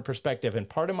in a different perspective. And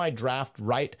part of my draft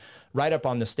write up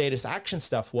on the Statist Action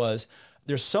stuff was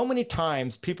there's so many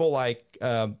times people like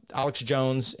Alex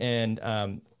Jones and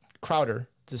Crowder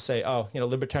to say, oh,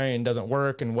 libertarian doesn't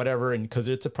work and whatever, and because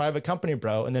it's a private company,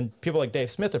 bro. And then people like Dave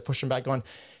Smith are pushing back going,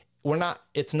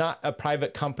 it's not a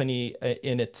private company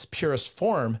in its purest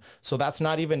form. So that's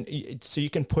not even, so you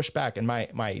can push back. And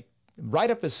my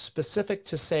write-up is specific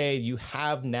to say you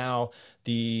have now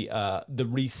the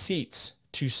receipts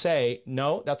to say,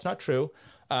 no, that's not true.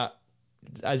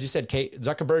 As you said, Kate,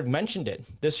 Zuckerberg mentioned it.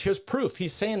 Here's proof.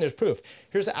 He's saying there's proof.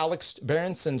 Here's Alex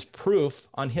Berenson's proof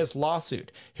on his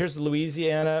lawsuit. Here's the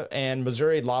Louisiana and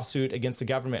Missouri lawsuit against the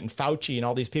government and Fauci and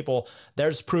all these people.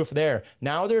 There's proof there.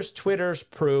 Now there's Twitter's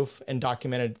proof and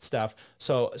documented stuff.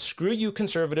 So screw you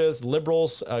conservatives,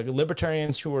 liberals,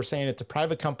 libertarians who are saying it's a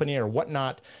private company or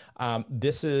whatnot.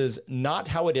 This is not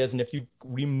how it is. And if you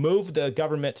remove the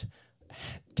government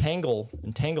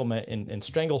entanglement and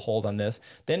stranglehold on this,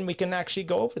 then we can actually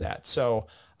go over that. So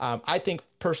I think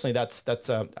personally that's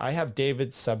I have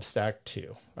David's Substack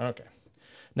too. Okay.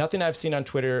 Nothing I've seen on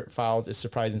Twitter files is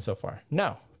surprising so far.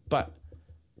 No, but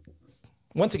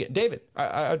once again, David,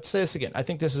 I would say this again. I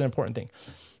think this is an important thing.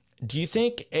 Do you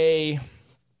think a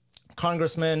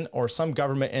congressman or some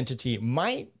government entity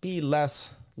might be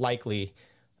less likely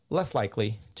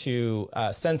to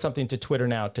send something to Twitter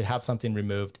now to have something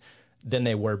removed than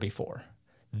they were before?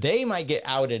 They might get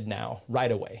outed now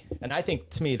right away. And I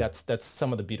think to me, that's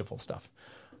some of the beautiful stuff.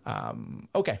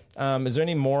 Okay. Is there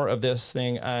any more of this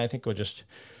thing? I think we'll just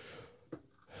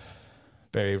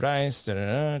Barry Rice.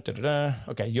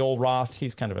 Okay. Yoel Roth.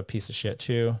 He's kind of a piece of shit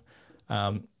too.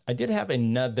 I did have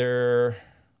another.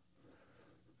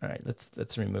 All right.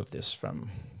 Let's remove this from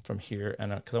here.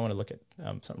 And cause I want to look at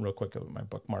something real quick about my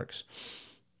bookmarks.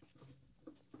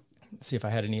 See if I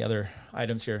had any other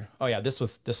items here. Oh yeah, this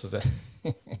was a this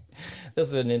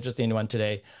is an interesting one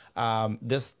today.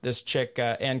 This chick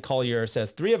Ann Collier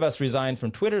says 3 of us resigned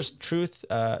from Twitter's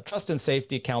Trust and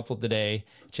Safety Council today.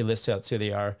 She lists out who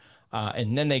they are,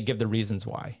 and then they give the reasons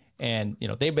why. And,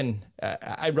 they've been,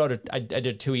 I did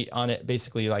a tweet on it,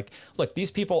 basically like, look, these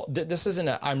people, this isn't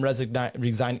I'm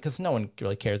resigned, because no one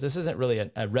really cares. This isn't really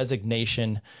a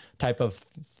resignation type of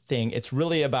thing. It's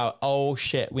really about, oh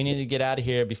shit, we need to get out of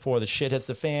here before the shit hits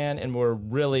the fan and we're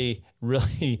really,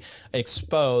 really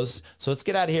exposed. So let's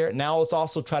get out of here. Now let's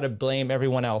also try to blame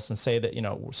everyone else and say that,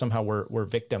 somehow we're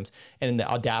victims. And the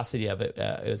audacity of it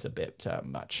is a bit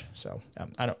much. So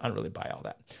I don't really buy all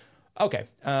that. Okay.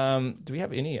 Do we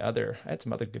have any other? I had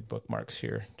some other good bookmarks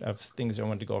here of things I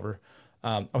wanted to go over.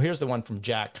 Here's the one from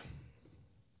Jack.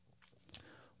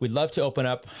 We'd love to open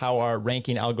up how our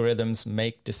ranking algorithms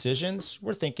make decisions.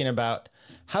 We're thinking about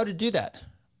how to do that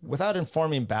without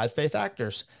informing bad faith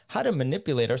actors, how to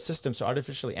manipulate our systems to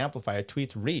artificially amplify a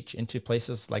tweet's reach into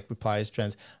places like replies,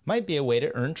 trends might be a way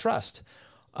to earn trust.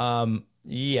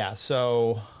 Yeah,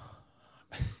 so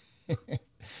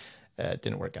it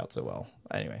didn't work out so well.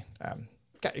 Anyway, kind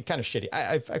of shitty.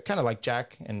 I kind of like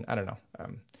Jack, and I don't know.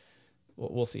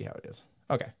 We'll see how it is.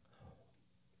 Okay.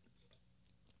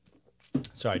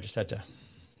 Sorry, I just had to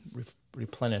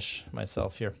replenish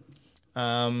myself here.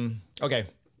 Okay.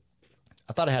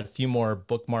 I thought I had a few more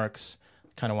bookmarks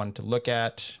kind of wanted to look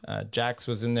at. Jax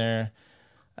was in there.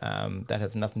 That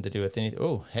has nothing to do with anything.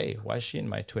 Oh, hey, why is she in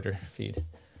my Twitter feed?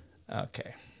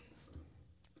 Okay.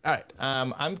 All right. I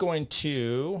think I'm going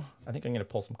to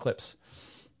pull some clips.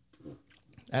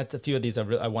 I had a few of these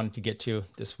I wanted to get to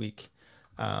this week.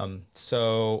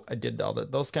 So I did all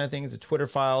those kind of things, the Twitter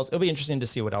files. It'll be interesting to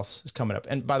see what else is coming up.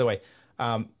 And by the way,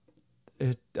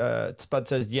 Spud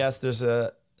says, yes,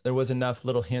 there was enough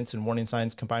little hints and warning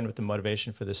signs combined with the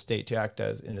motivation for the state to act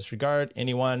as in this regard.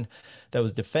 Anyone that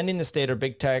was defending the state or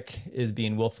big tech is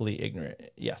being willfully ignorant.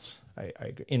 Yes, I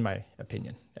agree, in my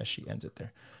opinion, as she ends it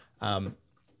there.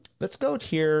 Let's go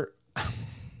here.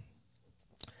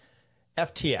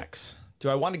 FTX. Do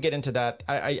I want to get into that?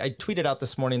 I tweeted out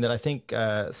this morning that I think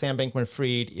Sam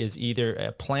Bankman-Fried is either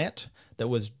a plant that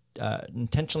was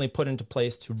intentionally put into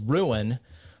place to ruin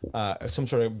some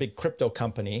sort of big crypto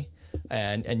company.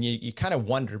 And you kind of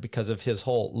wonder, because of his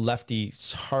whole lefty,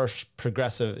 harsh,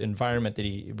 progressive environment that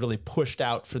he really pushed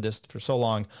out for so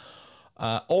long,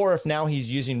 or if now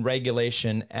he's using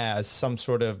regulation as some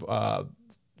sort of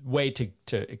way to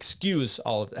excuse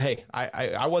all of it. Hey,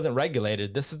 I wasn't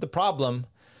regulated. This is the problem.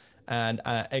 And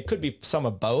it could be some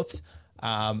of both.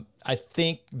 I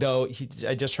think, though,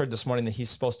 I just heard this morning that he's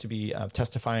supposed to be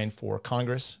testifying for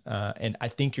Congress. And I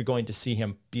think you're going to see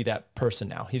him be that person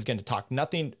now. He's going to talk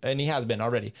nothing, and he has been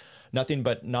already, nothing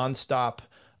but nonstop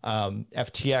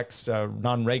FTX,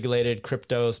 non-regulated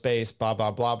crypto space, blah,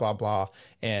 blah, blah, blah, blah.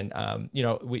 And,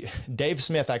 Dave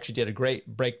Smith actually did a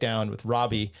great breakdown with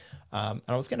Robbie. And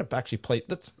I was going to actually play,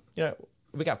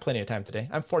 we got plenty of time today.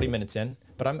 I'm 40 minutes in,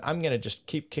 but I'm going to just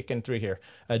keep kicking through here.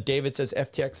 David says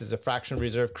FTX is a fractional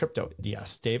reserve crypto.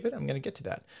 Yes, David, I'm going to get to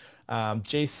that.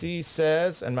 JC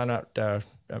says, and I'm not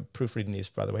proofreading these,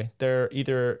 by the way, they're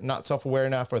either not self-aware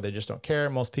enough or they just don't care.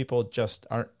 Most people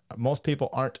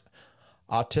aren't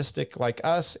autistic like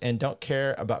us and don't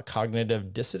care about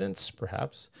cognitive dissonance,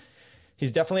 perhaps.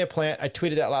 He's definitely a plant. I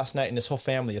tweeted that last night, and his whole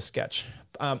family is sketch.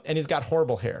 And he's got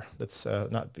horrible hair. Let's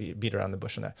not beat around the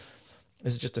bush on that.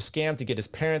 This is just a scam to get his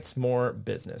parents more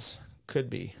business. Could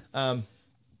be. Okay.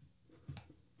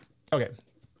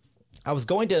 I was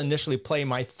going to initially play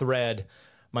my thread,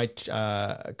 my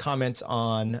comments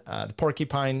on the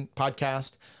Porcupine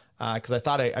podcast, because I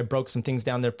thought I broke some things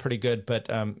down there pretty good, but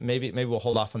maybe we'll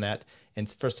hold off on that. And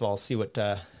first of all, see what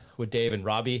Dave and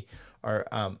Robbie are.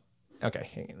 Okay,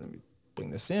 hang on, let me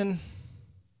bring this in.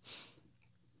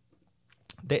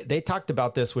 They talked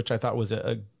about this, which I thought was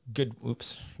a good.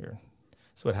 Oops, here.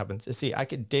 So what happens? See, I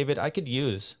could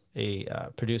use a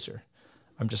producer.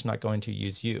 I'm just not going to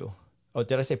use you. Oh,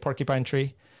 did I say Porcupine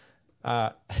Tree?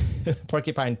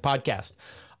 Porcupine Podcast.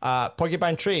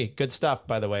 Porcupine Tree, good stuff,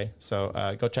 by the way. So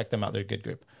go check them out. They're a good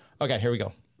group. Okay, here we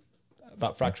go.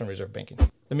 About fractional reserve banking.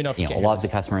 Let me know if you can. A lot of the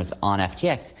customers on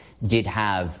FTX did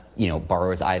have,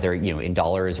 borrows either, in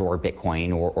dollars or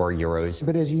Bitcoin or euros.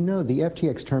 But as you know, the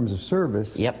FTX terms of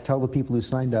service tell the people who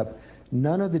signed up,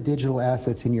 none of the digital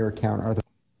assets in your account are the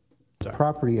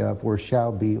property of or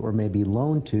shall be or may be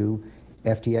loaned to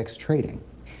FTX trading.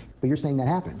 But you're saying that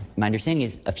happened. My understanding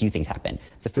is a few things happened.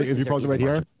 The first if you pause it right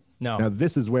here. No. Now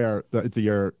this is where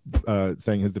you're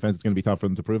saying his defense is going to be tough for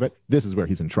them to prove it. This is where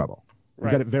he's in trouble.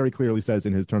 Right. That it very clearly says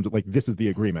in his terms, this is the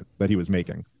agreement that he was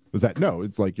making. Was that no?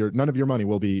 It's like none of your money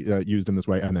will be used in this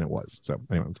way, and then it was. So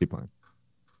anyway, let's keep playing.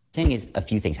 Saying is a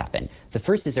few things happen. The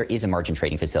first is there is a margin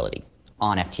trading facility.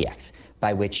 on FTX,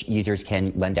 by which users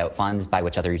can lend out funds, by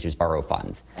which other users borrow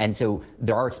funds. And so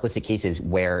there are explicit cases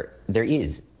where there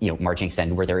is, margin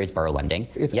extended, where there is borrow lending.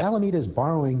 If Alameda is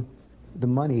borrowing the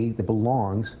money that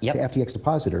belongs to FTX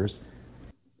depositors.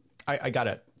 I got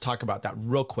to talk about that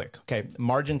real quick. Okay.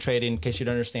 Margin trading, in case you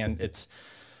don't understand, it's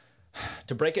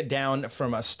to break it down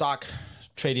from a stock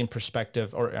trading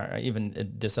perspective, or even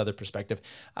this other perspective.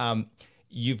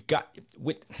 You've got,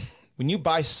 when you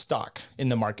buy stock in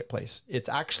the marketplace, it's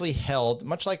actually held,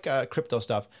 much like crypto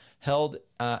stuff, held,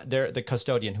 the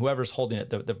custodian, whoever's holding it,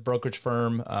 the brokerage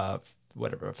firm,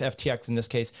 whatever, FTX in this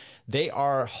case, they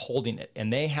are holding it,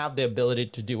 and they have the ability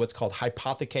to do what's called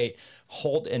hypothecate,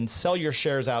 hold and sell your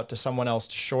shares out to someone else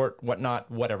to short,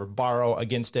 whatnot, whatever, borrow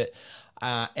against it.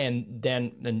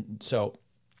 So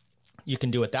you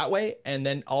can do it that way. And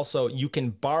then also you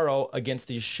can borrow against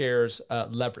these shares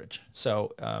leverage.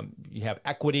 So you have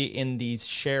equity in these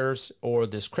shares or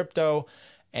this crypto.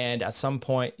 And at some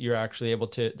point you're actually able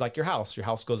to, like your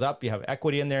house goes up, you have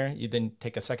equity in there. You then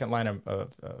take a second line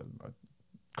of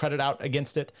credit out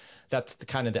against it. That's the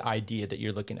kind of the idea that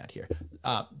you're looking at here.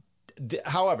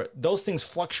 However, those things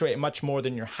fluctuate much more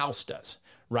than your house does,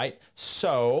 right?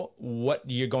 So what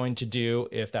you're going to do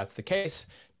if that's the case,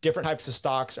 different types of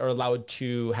stocks are allowed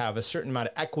to have a certain amount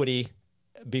of equity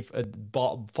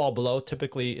fall below.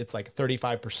 Typically, it's like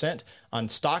 35% on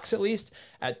stocks, at least,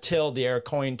 until they are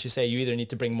going to say you either need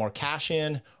to bring more cash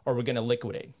in or we're going to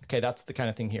liquidate. Okay, that's the kind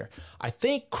of thing here. I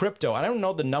think crypto, I don't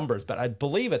know the numbers, but I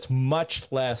believe it's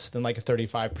much less than like a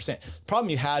 35%. The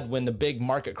problem you had when the big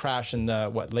market crash in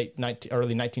the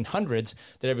early 1900s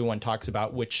that everyone talks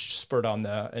about, which spurred on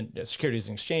the Securities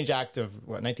and Exchange Act of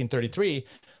 1933,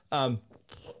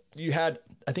 you had,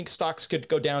 I think stocks could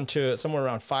go down to somewhere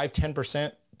around 5-10%.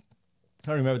 I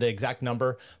don't remember the exact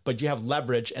number, but you have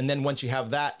leverage. And then once you have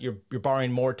that, you're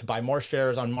borrowing more to buy more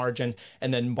shares on margin,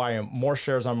 and then buying more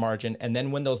shares on margin. And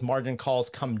then when those margin calls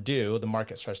come due, the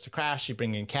market starts to crash, you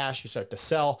bring in cash, you start to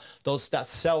sell. That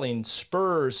selling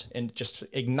spurs and just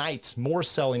ignites more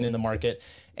selling in the market,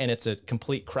 and it's a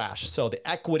complete crash. So the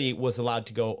equity was allowed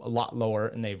to go a lot lower,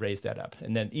 and they raised that up.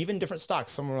 And then even different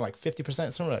stocks, some were like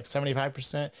 50%, some were like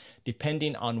 75%,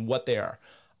 depending on what they are.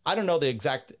 I don't know the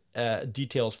exact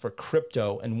details for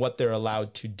crypto and what they're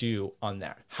allowed to do on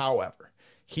that. However,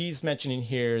 he's mentioning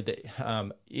here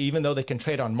that even though they can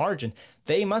trade on margin,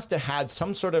 they must have had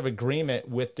some sort of agreement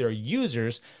with their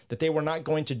users that they were not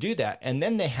going to do that. And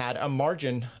then they had a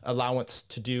margin allowance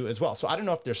to do as well. So I don't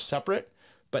know if they're separate,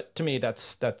 but to me,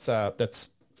 that's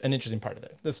an interesting part of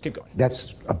it. Let's keep going.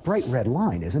 That's a bright red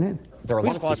line, isn't it? There are a lot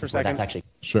Please of pause for a cases where second. that's actually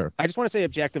Sure. I just want to say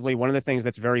objectively, one of the things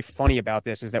that's very funny about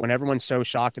this is that when everyone's so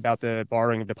shocked about the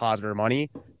borrowing of depositor money,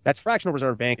 that's fractional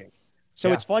reserve banking.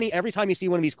 So it's funny, every time you see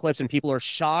one of these clips and people are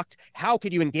shocked, how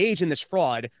could you engage in this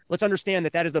fraud? Let's understand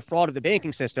that is the fraud of the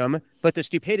banking system, but the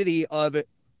stupidity of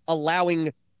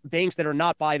allowing banks that are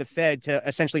not by the Fed to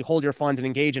essentially hold your funds and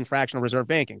engage in fractional reserve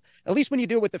banking. At least when you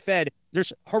do it with the Fed,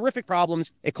 there's horrific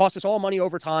problems. It costs us all money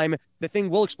over time. The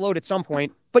thing will explode at some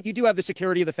point, but you do have the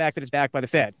security of the fact that it's backed by the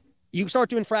Fed. You start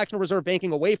doing fractional reserve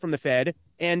banking away from the Fed,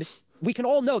 and we can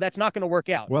all know that's not going to work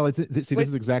out. Well, this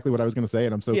is exactly what I was going to say,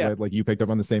 and I'm so glad like you picked up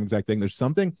on the same exact thing. There's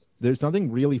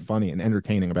something really funny and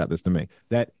entertaining about this to me,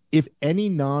 that if any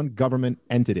non-government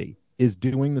entity is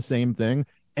doing the same thing,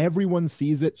 everyone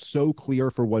sees it so clear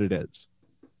for what it is.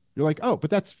 You're like, oh, but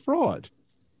that's fraud.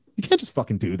 You can't just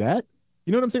fucking do that.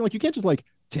 You know what I'm saying? Like, you can't just like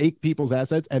take people's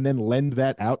assets and then lend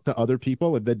that out to other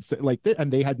people and then say, like,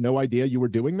 and they had no idea you were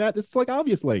doing that. It's like,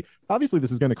 obviously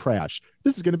this is going to crash.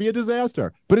 This is going to be a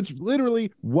disaster. But it's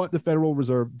literally what the Federal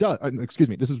Reserve does.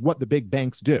 This is what the big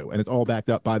banks do, and it's all backed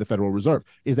up by the Federal Reserve.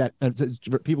 Is that, and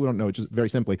people don't know, it's just very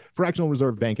simply, fractional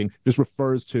reserve banking just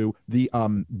refers to the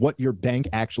what your bank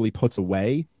actually puts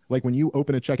away. Like when you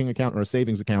open a checking account or a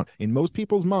savings account, in most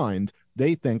people's mind,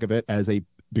 they think of it as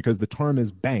because the term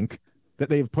is bank, that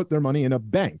they've put their money in a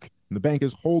bank, and the bank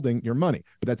is holding your money.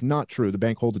 But that's not true. The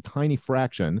bank holds a tiny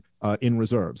fraction in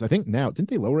reserves. I think now,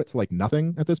 didn't they lower it to like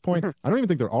nothing at this point? I don't even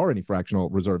think there are any fractional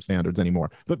reserve standards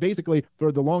anymore. But basically,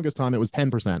 for the longest time, it was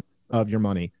 10% of your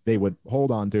money they would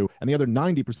hold on to, and the other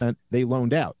 90% they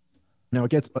loaned out. Now, it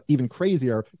gets even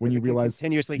crazier when you realize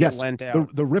continuously get lent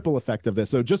out. The ripple effect of this.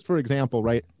 So just for example,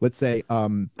 right, let's say...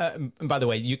 by the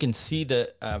way, you can see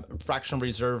the fractional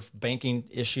reserve banking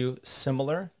issue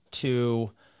similar to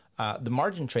the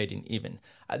margin trading even.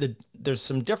 There's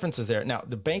some differences there. Now,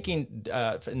 the banking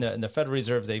in the Federal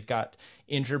Reserve, they've got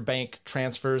interbank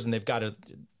transfers, and they've got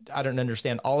I don't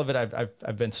understand all of it.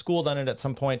 I've been schooled on it at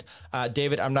some point.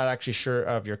 David, I'm not actually sure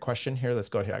of your question here. Let's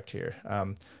go back to here.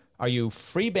 Are you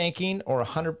free banking or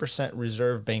 100%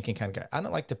 reserve banking kind of guy? I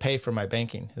don't like to pay for my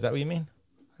banking. Is that what you mean?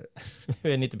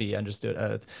 It need to be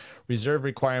understood. Reserve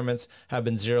requirements have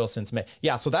been 0 since May.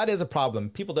 Yeah, so that is a problem.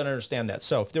 People don't understand that.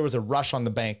 So if there was a rush on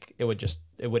the bank, it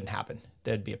wouldn't happen.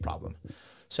 There'd be a problem.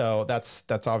 So that's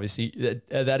obviously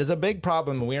that is a big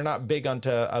problem. We are not big onto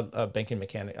banking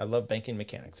mechanic. I love banking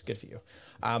mechanics. Good for you.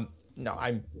 No,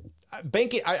 I'm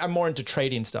banking. I'm more into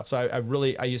trading stuff. So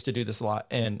I used to do this a lot,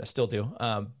 and I still do.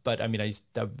 But I mean,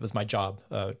 that was my job,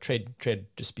 trade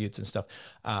disputes and stuff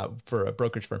for a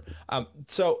brokerage firm.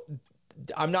 So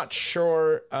I'm not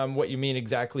sure what you mean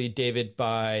exactly, David,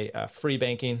 by free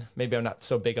banking. Maybe I'm not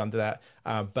so big onto that,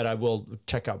 but I will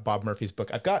check out Bob Murphy's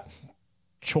book. I've got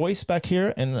Choice back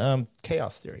here and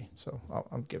Chaos Theory. So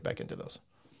I'll get back into those.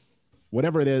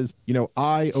 Whatever it is,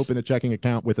 I open a checking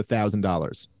account with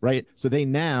 $1,000, right? So they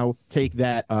now take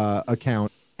that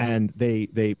account and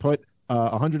they put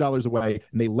 $100 away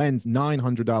and they lend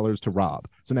 $900 to Rob.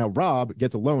 So now Rob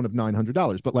gets a loan of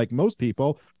 $900. But like most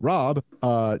people, Rob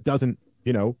doesn't,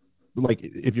 like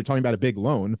if you're talking about a big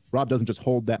loan, Rob doesn't just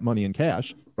hold that money in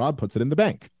cash. Rob puts it in the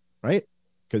bank, right?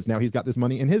 Because now he's got this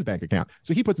money in his bank account.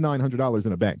 So he puts $900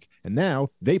 in a bank. And now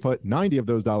they put 90 of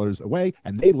those dollars away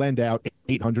and they lend out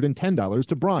 $810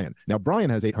 to Brian. Now Brian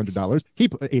has $800. He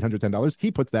put $810.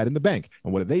 He puts that in the bank.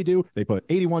 And what do? They put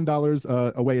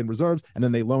 $81 away in reserves and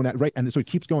then they loan out, right? And so it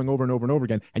keeps going over and over and over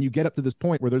again. And you get up to this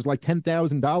point where there's like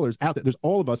 $10,000 out there. There's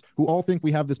all of us who all think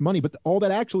we have this money, but all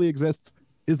that actually exists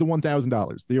is the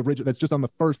 $1,000, the original. That's just on the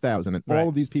first 1,000, and all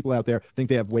of these people out there think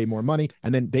they have way more money.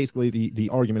 And then basically the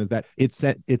argument is that it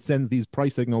sends these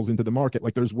price signals into the market,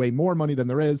 like there's way more money than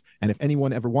there is. And if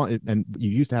anyone ever wanted, and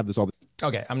you used to have this all.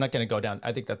 Okay, I'm not going to go down.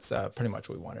 I think that's pretty much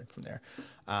what we wanted from there,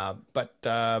 but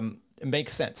it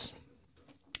makes sense.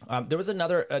 There was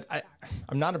another.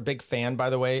 I'm not a big fan,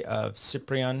 by the way, of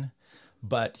Ciprian.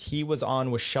 But he was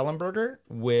on with Schellenberger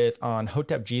on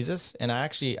Hotep Jesus. And I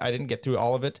didn't get through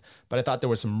all of it, but I thought there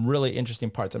were some really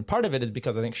interesting parts. And part of it is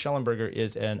because I think Schellenberger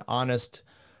is an honest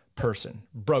person,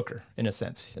 broker in a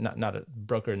sense, not a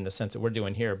broker in the sense that we're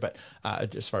doing here, but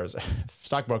as far as a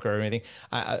stockbroker or anything,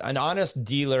 an honest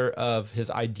dealer of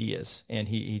his ideas. And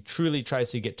he truly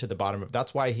tries to get to the bottom of it.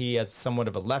 That's why he has somewhat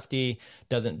of a lefty,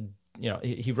 doesn't.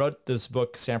 He wrote this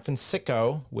book, San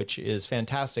Francisco, which is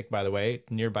fantastic, by the way,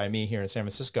 nearby me here in San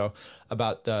Francisco,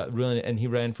 about the ruin. And he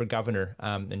ran for governor,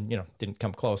 and didn't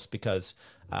come close because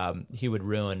he would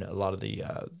ruin a lot of the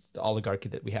oligarchy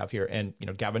that we have here. And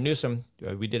Gavin Newsom,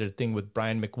 we did a thing with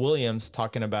Brian McWilliams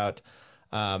talking about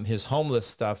his homeless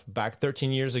stuff back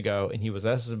 13 years ago, and this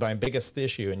was my biggest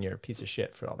issue, and you're a piece of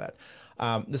shit for all that.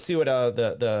 Let's see what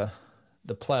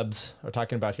the plebs are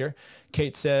talking about here.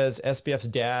 Kate says SBF's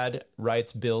dad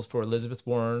writes bills for Elizabeth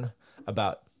Warren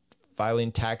about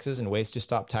filing taxes and ways to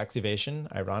stop tax evasion.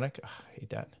 Ironic. I hate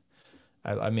that.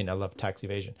 I mean, I love tax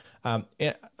evasion.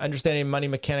 Understanding money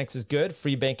mechanics is good.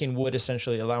 Free banking would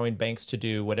essentially allowing banks to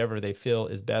do whatever they feel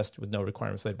is best with no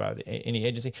requirements laid by any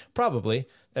agency. Probably.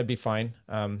 That'd be fine.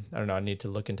 I don't know. I need to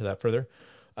look into that further.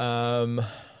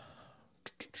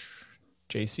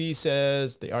 JC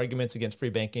says the arguments against free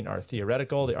banking are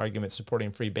theoretical. The arguments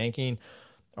supporting free banking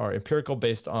are empirical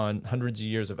based on hundreds of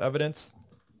years of evidence.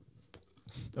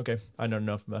 Okay, I don't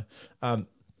know if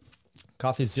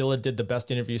CoffeeZilla did the best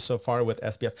interview so far with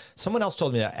SBF. Someone else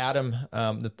told me that Adam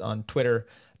on Twitter,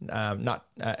 not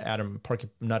Adam Porky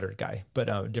Nutter guy, but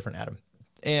a different Adam.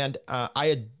 And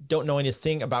I don't know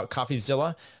anything about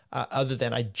CoffeeZilla. Other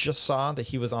than I just saw that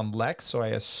he was on Lex, so I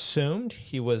assumed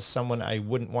he was someone I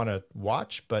wouldn't want to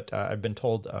watch, but I've been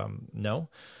told no.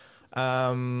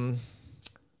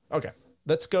 Okay,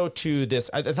 let's go to this.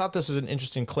 I thought this was an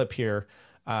interesting clip here.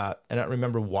 I don't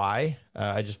remember why.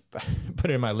 I just put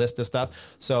it in my list of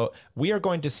stuff. So we are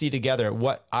going to see together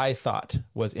what I thought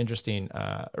was interesting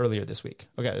earlier this week.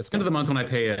 Okay, let's go. End of the month when I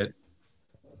pay it,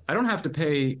 I don't have to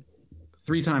pay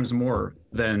 3 times more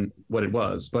than what it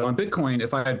was. But on Bitcoin,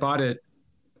 if I had bought it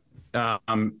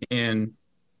in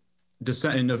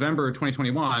November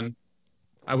 2021,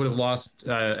 I would have lost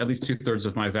at least 2/3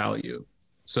 of my value.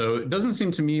 So it doesn't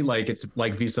seem to me like it's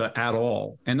like Visa at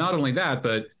all. And not only that,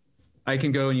 but I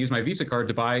can go and use my Visa card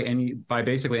to buy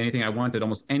basically anything I want at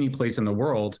almost any place in the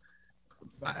world.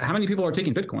 How many people are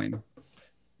taking Bitcoin?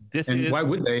 Why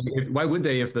would they? Why would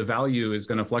they if the value is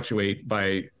going to fluctuate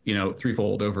by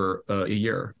threefold over a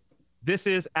year? This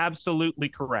is absolutely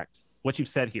correct. What you've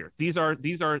said here. These are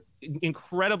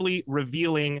incredibly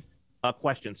revealing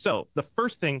questions. So the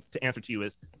first thing to answer to you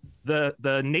is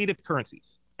the native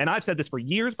currencies. And I've said this for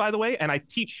years, by the way, and I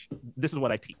teach. This is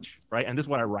what I teach, right? And this is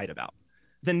what I write about.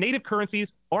 The native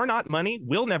currencies are not money,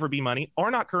 will never be money, are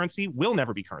not currency, will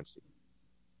never be currency.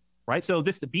 right? So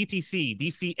the BTC,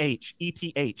 BCH,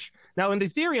 ETH. Now in the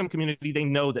Ethereum community, they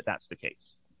know that that's the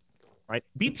case, right?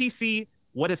 BTC,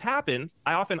 what has happened,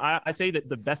 I say that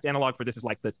the best analog for this is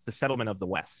like the settlement of the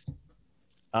West.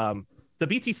 The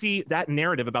BTC, that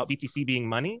narrative about BTC being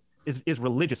money is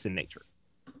religious in nature.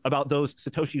 About those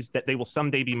Satoshis that they will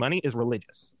someday be money is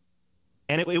religious.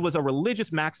 And it was a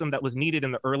religious maxim that was needed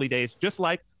in the early days, just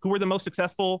like who were the most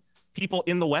successful people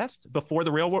in the West before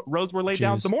the railroads were laid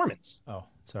down? The Mormons. Oh,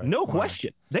 sorry. No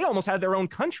question. They almost had their own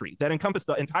country that encompassed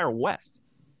the entire West,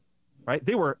 right?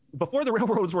 They were, before the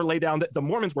railroads were laid down, the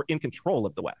Mormons were in control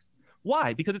of the West.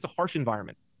 Why? Because it's a harsh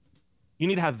environment. You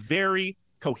need to have very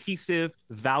cohesive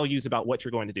values about what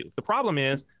you're going to do. The problem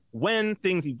is when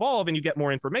things evolve and you get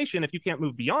more information, if you can't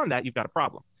move beyond that, you've got a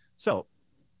problem. So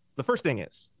the first thing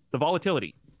is the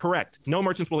volatility. Correct. No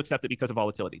merchants will accept it because of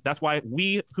volatility. That's why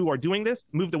we who are doing this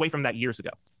moved away from that years ago.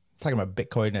 Talking about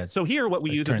Bitcoin as so here what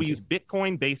we use currency. is we use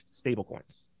Bitcoin-based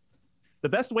stablecoins. The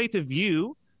best way to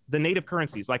view the native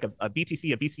currencies like a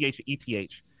BTC, a BCH, a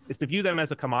ETH is to view them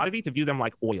as a commodity, to view them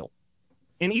like oil.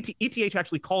 And ETH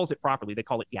actually calls it properly. They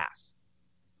call it gas,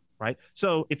 right?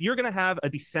 So if you're going to have a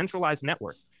decentralized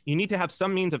network, you need to have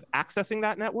some means of accessing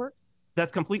that network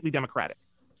that's completely democratic.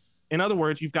 In other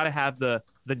words, you've got to have the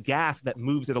gas that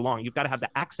moves it along. You've got to have the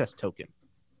access token.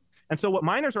 And so what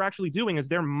miners are actually doing is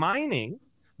they're mining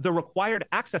the required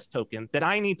access token that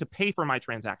I need to pay for my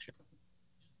transaction.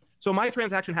 So my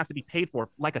transaction has to be paid for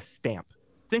like a stamp.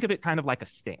 Think of it kind of like a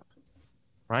stamp,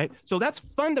 right? So that's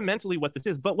fundamentally what this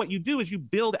is. But what you do is you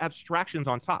build abstractions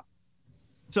on top.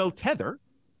 So Tether,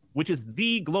 which is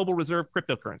the global reserve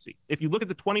cryptocurrency. If you look at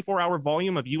the 24-hour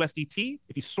volume of USDT,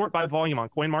 if you sort by volume on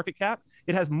CoinMarketCap,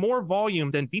 it has more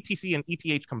volume than BTC and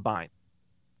ETH combined.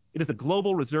 It is a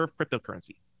global reserve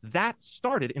cryptocurrency. That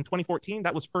started in 2014.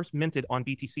 That was first minted on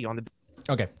BTC.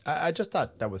 Okay, I just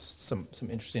thought that was some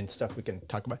interesting stuff we can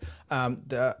talk about.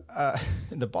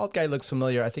 The bald guy looks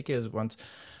familiar. I think he was once.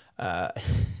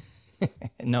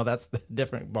 No, that's the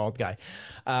different bald guy.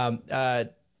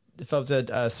 The folks said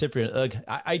Cyprian. Ugh,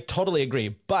 I totally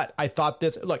agree. But I thought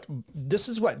this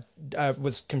is what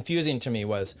was confusing to me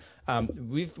was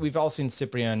we've all seen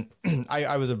Cyprian.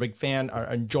 I was a big fan.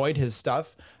 I enjoyed his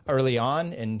stuff early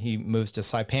on, and he moves to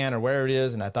Saipan or where it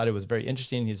is, and I thought it was very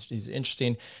interesting. He's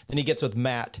interesting. Then he gets with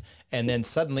Matt, and then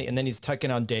he's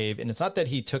tucking on Dave. And it's not that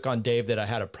he took on Dave that I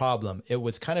had a problem. It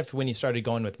was kind of when he started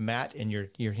going with Matt, and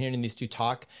you're hearing these two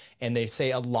talk, and they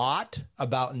say a lot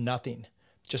about nothing.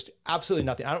 Just absolutely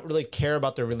nothing. I don't really care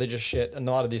about the religious shit, and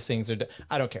a lot of these things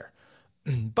I don't care.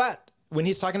 But when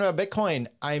he's talking about Bitcoin,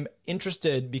 I'm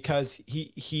interested because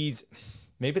he's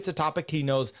maybe it's a topic he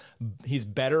knows he's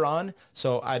better on.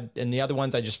 And the other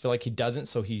ones I just feel like he doesn't.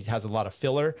 So he has a lot of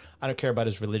filler. I don't care about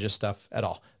his religious stuff at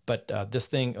all. But this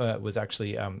thing was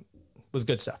actually was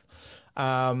good stuff.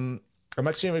 I'm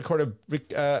actually going to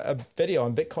record a video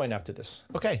on Bitcoin after this.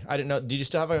 Okay. I didn't know. Did you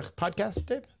still have a podcast,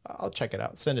 Dave? I'll check it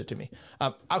out. Send it to me.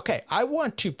 Okay. I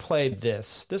want to play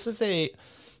this. This is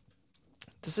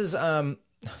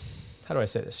how do I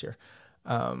say this here?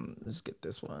 Let's get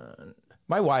this one.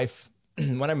 My wife,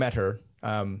 when I met her,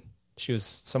 she was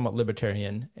somewhat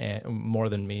libertarian and more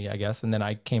than me, I guess. And then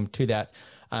I came to that,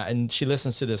 and she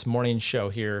listens to this morning show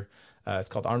here. It's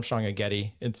called Armstrong and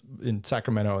Getty. It's in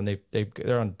Sacramento, and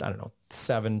they're on, I don't know,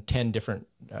 7-10 different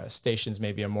stations,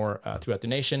 maybe or more throughout the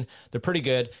nation. They're pretty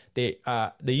good. They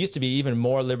used to be even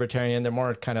more libertarian. They're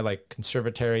more kind of like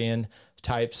conservatarian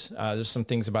types. There's some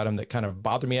things about them that kind of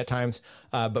bother me at times,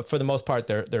 but for the most part,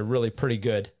 they're really pretty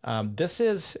good. This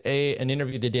is an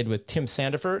interview they did with Tim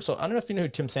Sandefur. So I don't know if you know who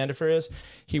Tim Sandefur is.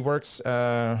 He works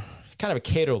kind of a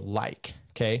Cato-like.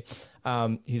 Okay,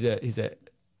 he's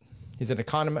an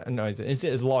economist. No, he's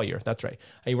a lawyer. That's right.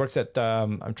 He works at,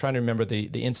 I'm trying to remember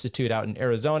the institute out in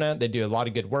Arizona. They do a lot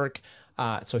of good work.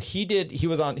 So he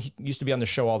used to be on the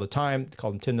show all the time. They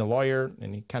called him Tim the Lawyer,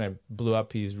 and he kind of blew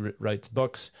up. He writes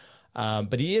books.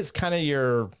 But he is kind of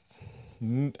your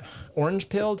orange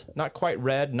pilled, not quite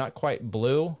red, not quite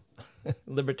blue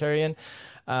libertarian.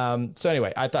 So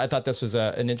anyway, I thought this was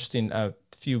an interesting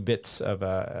few bits of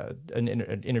an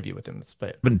interview with him. Let's play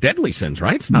it. But deadly sins,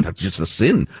 right? It's not just a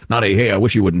sin. Not a, hey, I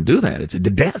wish you wouldn't do that. It's a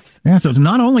death. Yeah, so it's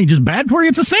not only just bad for you,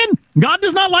 it's a sin. God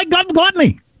does not like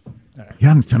gluttony. Right.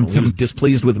 Yeah, he was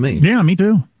displeased with me. Yeah, me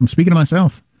too. I'm speaking to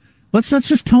myself. Let's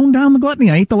just tone down the gluttony.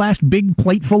 I ate the last big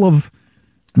plateful of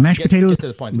mashed potatoes. Get to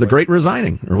the point, the Great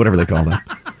Resigning, or whatever they call that.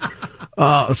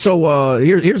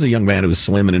 Here's a young man who's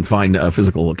slim and in fine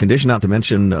physical condition, not to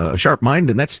mention a sharp mind,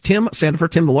 and that's Tim Sandefur,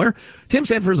 Tim the lawyer. Tim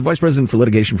Sandefur is the vice president for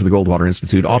litigation for the Goldwater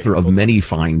Institute, author of many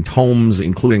fine tomes,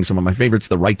 including some of my favorites,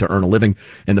 The Right to Earn a Living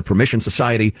and The Permission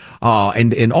Society,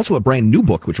 and also a brand new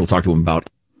book, which we'll talk to him about.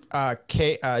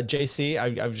 JC,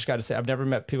 I've just got to say, I've never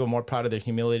met people more proud of their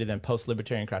humility than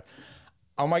post-libertarian crowd.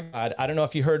 Oh my God! I don't know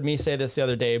if you heard me say this the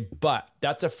other day, but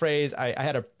that's a phrase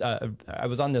I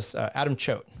was on this Adam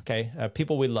Choate,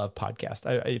 People We Love podcast.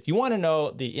 If you want to know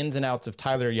the ins and outs of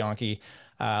Tyler Yonke,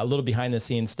 a little behind the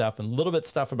scenes stuff and a little bit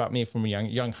stuff about me from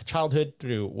young childhood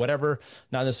through whatever,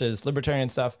 now this is libertarian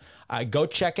stuff, go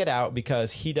check it out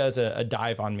because he does a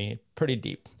dive on me pretty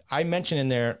deep. I mentioned in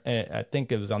there, I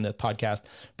think it was on the podcast,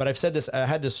 but I've said this, I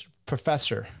had this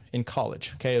professor in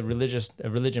college, a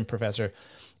religion professor.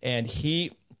 And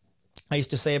I used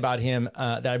to say about him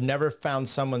that I've never found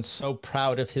someone so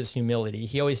proud of his humility.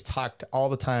 He always talked all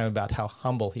the time about how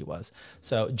humble he was.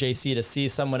 So JC, to see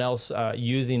someone else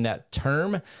using that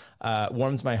term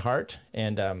warms my heart.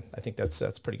 And I think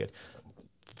that's pretty good.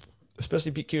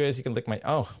 Especially PQ as you can lick my,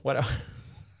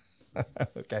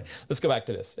 okay, let's go back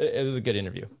to this. This is a good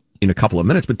interview. In a couple of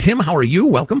minutes, but Tim, how are you?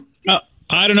 Welcome.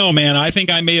 I don't know, man. I think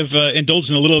I may have indulged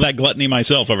in a little of that gluttony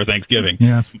myself over Thanksgiving.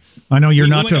 Yes. I know you're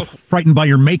not frightened by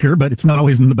your maker, but it's not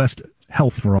always in the best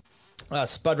health for all.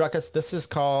 Spud Ruckus, this is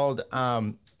called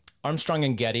Armstrong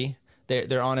and Getty.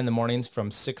 They're on in the mornings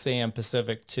from 6 a.m.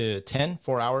 Pacific to 10,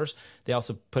 4 hours. They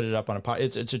also put it up on a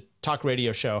it's a talk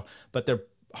radio show, but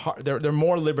they're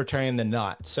more libertarian than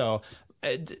not. So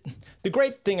the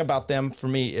great thing about them for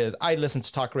me is I listen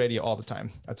to talk radio all the time.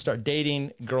 I'd start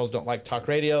dating. Girls don't like talk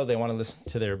radio. They want to listen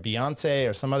to their Beyonce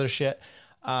or some other shit.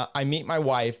 I meet my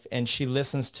wife and she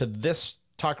listens to this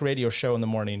talk radio show in the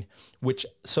morning, which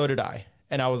so did I.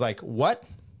 And I was like, what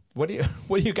do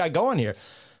you got going here?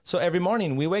 So every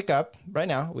morning we wake up right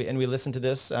now and we listen to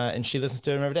this and she listens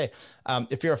to it every day.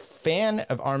 If you're a fan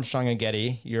of Armstrong and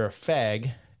Getty, you're a fag.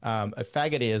 A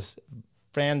faggot is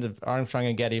fan of Armstrong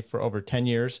and Getty for over 10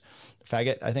 years.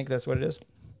 Faggot, I think that's what it is.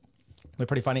 They're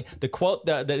pretty funny. The quote,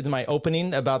 my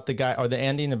opening about the guy, or the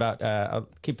ending about I'll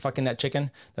keep fucking that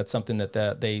chicken, that's something that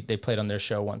they played on their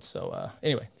show once. So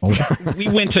anyway.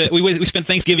 we spent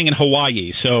Thanksgiving in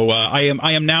Hawaii. So I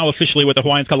am now officially what the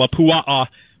Hawaiians call a pua'a,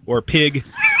 or pig.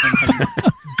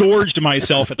 Gorged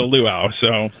myself at the luau.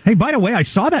 So hey, by the way, I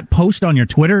saw that post on your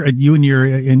Twitter, you and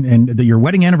your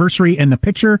wedding anniversary, and the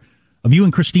picture of you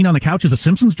and Christine on the couch is a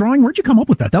Simpsons drawing. Where'd you come up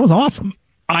with that? That was awesome.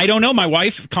 I don't know. My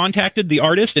wife contacted the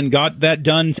artist and got that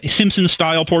done. Simpsons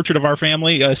style portrait of our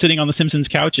family sitting on the Simpsons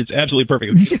couch. It's absolutely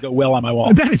perfect. It would go well on my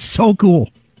wall. That is so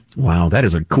cool. Wow, that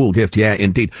is a cool gift. Yeah,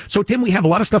 indeed. So, Tim, we have a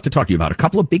lot of stuff to talk to you about. A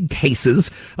couple of big cases,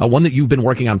 one that you've been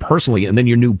working on personally, and then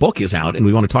your new book is out, and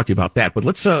we want to talk to you about that. But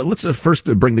let's first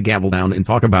bring the gavel down and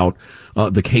talk about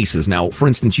the cases. Now, for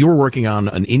instance, you were working on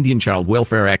an Indian Child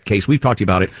Welfare Act case. We've talked to you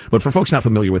about it, but for folks not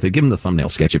familiar with it, give them the thumbnail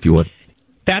sketch, if you would.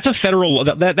 That's a federal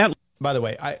that. By the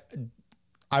way,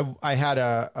 I had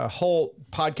a whole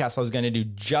podcast I was going to do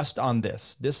just on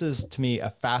this. This is, to me, a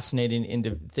fascinating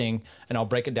thing, and I'll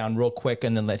break it down real quick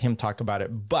and then let him talk about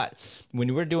it. But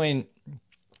when we're doing,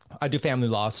 I do family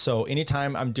law, so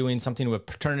anytime I'm doing something with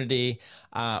paternity,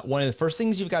 one of the first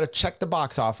things you've got to check the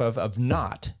box off of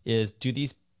not is,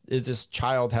 is this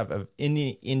child have of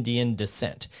Indian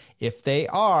descent? If they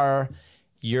are,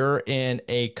 you're in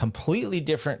a completely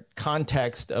different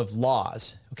context of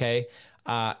laws, okay?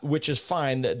 Which is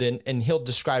fine. And he'll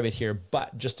describe it here.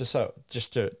 But just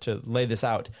to lay this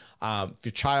out, if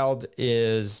your child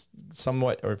is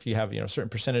somewhat, or if you have a certain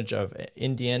percentage of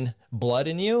Indian blood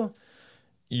in you,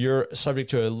 you're subject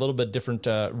to a little bit different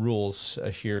rules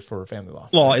here for family law.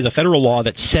 Law is a federal law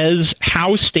that says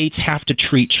how states have to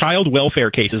treat child welfare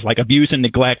cases like abuse and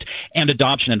neglect and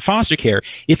adoption and foster care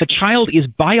if a child is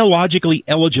biologically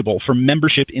eligible for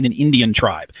membership in an Indian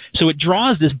tribe. So it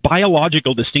draws this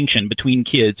biological distinction between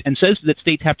kids and says that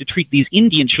states have to treat these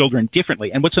Indian children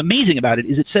differently. And what's amazing about it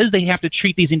is it says they have to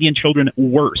treat these Indian children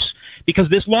worse, because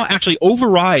this law actually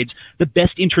overrides the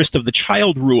best interest of the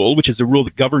child rule, which is the rule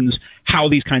that governs how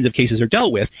these kinds of cases are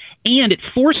dealt with, and it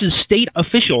forces state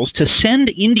officials to send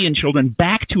Indian children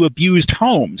back to abused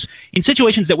homes in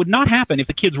situations that would not happen if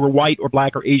the kids were white or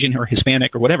black or Asian or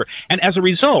Hispanic or whatever. And as a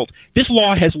result, this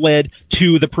law has led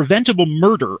to the preventable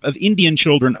murder of Indian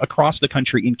children across the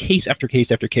country in case after case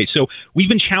after case. So we've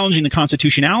been challenging the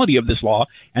constitutionality of this law,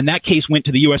 and that case went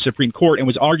to the U.S. Supreme Court and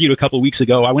was argued a couple of weeks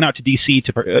ago. I went out to D.C.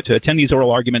 to attend these oral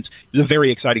arguments. It was a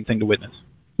very exciting thing to witness.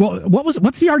 Well,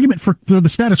 what's the argument for the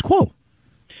status quo?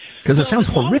 Because it sounds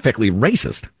horrifically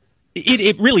racist.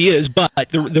 It really is, but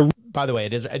the By the way,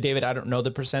 it is, David, I don't know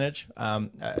the percentage. I'd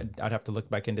have to look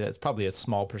back into that. It's probably a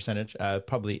small percentage,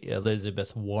 probably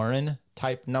Elizabeth Warren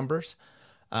type numbers.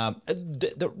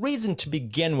 The reason to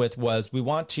begin with was we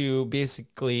want to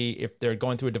basically, if they're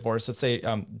going through a divorce, let's say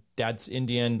dad's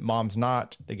Indian, mom's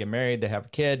not, they get married, they have a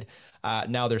kid,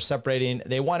 now they're separating.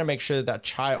 They want to make sure that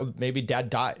child, maybe dad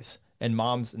dies and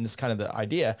mom's, and this is kind of the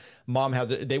idea, mom has,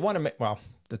 they want to make, well,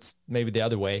 that's maybe the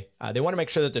other way. They want to make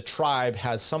sure that the tribe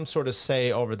has some sort of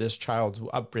say over this child's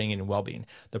upbringing and well-being.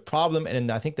 The problem,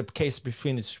 and I think the case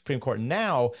between the Supreme Court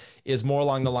now is more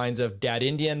along the lines of dad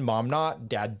Indian, mom not,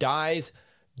 dad dies.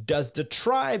 Does the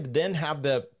tribe then have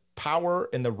the power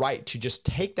and the right to just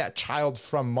take that child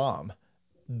from mom?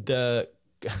 The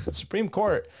Supreme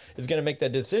Court is going to make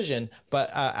that decision, but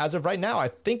as of right now, I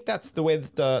think that's the way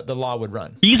that the law would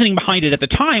run. Reasoning behind it at the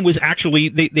time was actually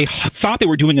they thought they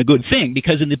were doing a good thing,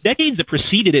 because in the decades that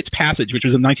preceded its passage, which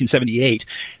was in 1978,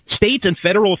 states and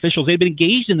federal officials, they had been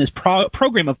engaged in this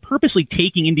program of purposely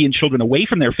taking Indian children away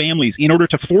from their families in order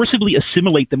to forcibly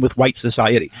assimilate them with white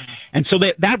society. And so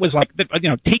that was like,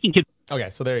 taking kids.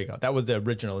 Okay, so there you go. That was the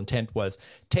original intent, was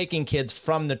taking kids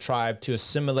from the tribe to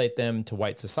assimilate them to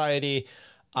white society,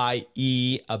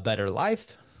 i.e. a better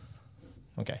life.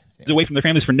 Okay. Away from their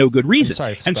families for no good reason.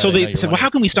 Sorry, and so they said, well, how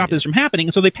can we stop this from happening?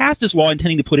 And so they passed this law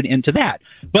intending to put an end to that.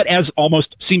 But as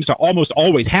seems to almost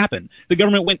always happen, the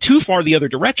government went too far the other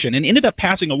direction and ended up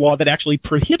passing a law that actually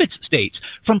prohibits states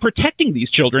from protecting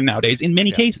these children nowadays in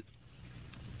many cases.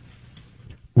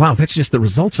 Wow, that's just, the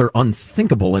results are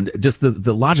unthinkable, and just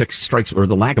the logic strikes, or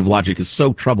the lack of logic, is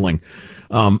so troubling.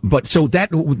 But so that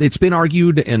it's been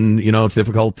argued, and it's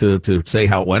difficult to say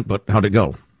how it went, but how'd it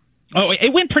go? Oh,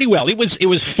 it went pretty well. It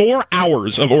was 4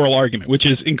 hours of oral argument, which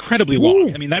is incredibly long.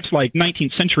 Ooh. I mean, that's like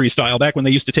 19th century style, back when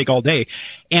they used to take all day.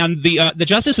 And the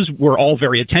justices were all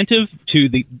very attentive to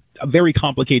the very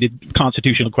complicated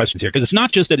constitutional questions here, because it's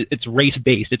not just that it's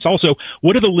race-based. It's also,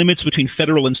 what are the limits between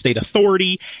federal and state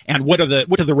authority, and what do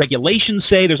the regulations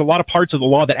say? There's a lot of parts of the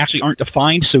law that actually aren't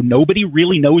defined, so nobody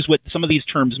really knows what some of these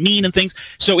terms mean and things.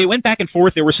 So it went back and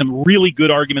forth. There were some really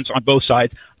good arguments on both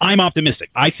sides. I'm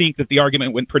optimistic. I think that the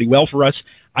argument went pretty well for us.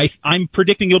 I'm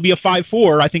predicting it'll be a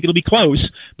 5-4. I think it'll be close,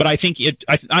 but I think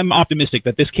I'm optimistic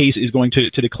that this case is going to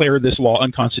declare this law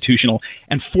unconstitutional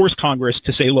and force Congress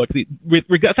to say, look,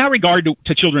 without regard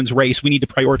to children's race, we need to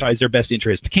prioritize their best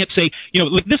interests. You can't say,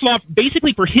 this law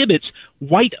basically prohibits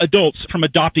white adults from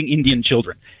adopting Indian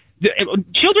children.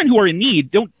 Children who are in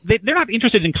need they're not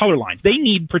interested in color lines. They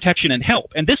need protection and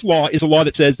help. And this law is a law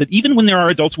that says that even when there are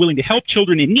adults willing to help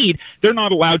children in need, they're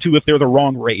not allowed to if they're the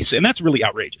wrong race. And that's really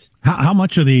outrageous. How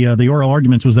much of the oral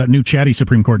arguments was that new chatty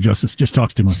Supreme Court justice just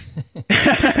talks too much?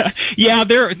 Yeah,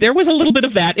 there was a little bit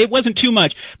of that. It wasn't too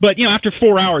much. But, after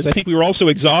 4 hours, I think we were all so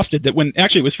exhausted that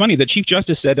it was funny, the Chief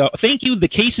Justice said, thank you, the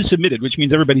case is submitted, which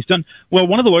means everybody's done. Well,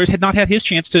 one of the lawyers had not had his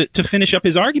chance to finish up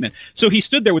his argument. So he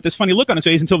stood there with this funny look on his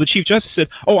face until the Chief Justice said,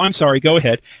 oh, I'm sorry, go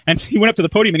ahead. And he went up to the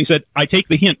podium and he said, I take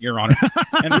the hint, Your Honor.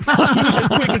 And he was as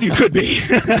quick as you could be.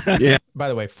 Yeah. By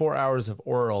the way, 4 hours of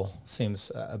oral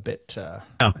seems a bit...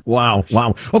 Wow.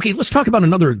 Okay, let's talk about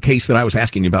another case that I was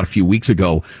asking you about a few weeks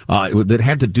ago that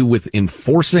had to do with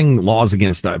enforcing laws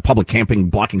against public camping,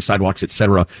 blocking sidewalks,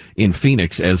 etc. in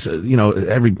Phoenix. As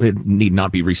it need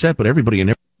not be reset, but everybody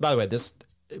in. By the way, this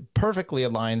perfectly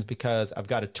aligns, because I've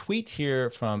got a tweet here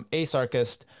from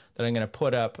Asarchist that I'm going to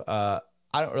put up. I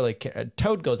don't really care.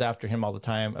 Toad goes after him all the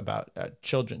time about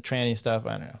children, tranny stuff.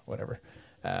 I don't know, whatever.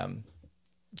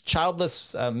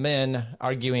 Childless men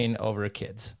arguing over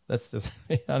kids. Let's just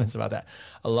be honest about that.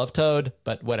 I love Toad,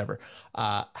 but whatever.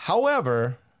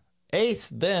 However, Ace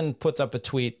then puts up a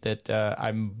tweet that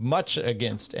I'm much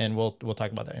against, and we'll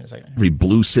talk about that in a second. Every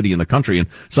blue city in the country and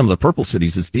some of the purple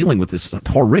cities is dealing with this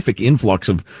horrific influx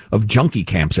of junkie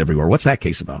camps everywhere. What's that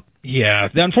case about? Yeah,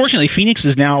 unfortunately, Phoenix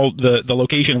is now the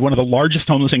location of one of the largest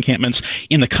homeless encampments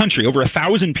in the country. Over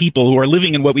 1,000 people who are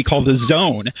living in what we call the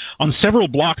zone on several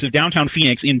blocks of downtown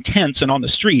Phoenix in tents and on the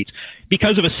streets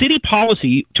because of a city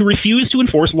policy to refuse to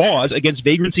enforce laws against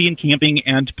vagrancy and camping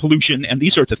and pollution and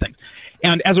these sorts of things.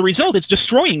 And as a result, it's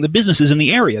destroying the businesses in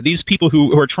the area. These people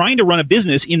who are trying to run a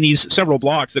business in these several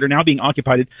blocks that are now being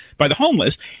occupied by the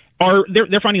homeless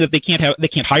they're finding that they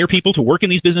can't hire people to work in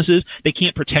these businesses. They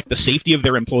can't protect the safety of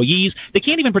their employees. They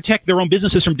can't even protect their own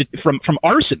businesses from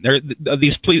arson.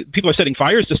 These people are setting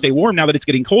fires to stay warm now that it's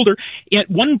getting colder. And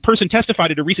one person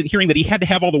testified at a recent hearing that he had to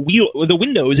have all the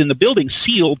windows in the building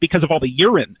sealed because of all the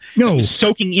urine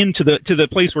soaking into the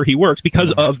place where he works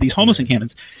because of these homeless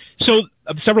encampments. So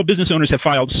several business owners have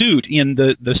filed suit in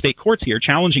the state courts here,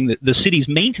 challenging the city's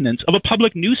maintenance of a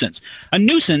public nuisance. A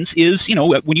nuisance is,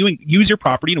 when you use your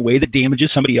property in a way that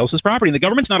damages somebody else's property. And the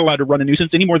government's not allowed to run a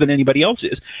nuisance any more than anybody else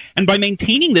is. And by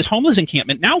maintaining this homeless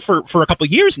encampment now for a couple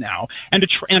of years now,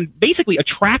 and basically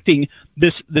attracting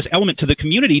this element to the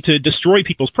community to destroy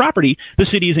people's property, the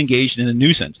city is engaged in a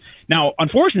nuisance. Now,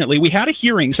 unfortunately, we had a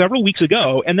hearing several weeks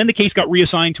ago, and then the case got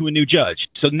reassigned to a new judge.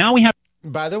 So now we have.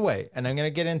 By the way, and I'm going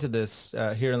to get into this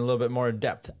here in a little bit more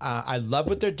depth. I love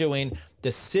what they're doing.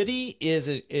 The city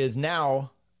is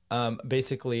now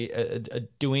basically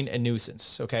doing a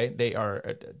nuisance. Okay,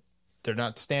 they're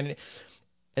not standing,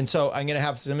 and so I'm going to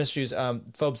have some issues.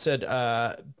 Phobes said,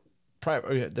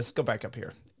 let's go back up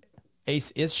here.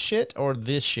 Ace is shit or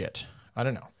this shit? I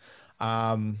don't know.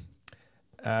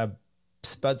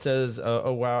 Spud says,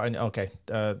 "Oh wow," and okay,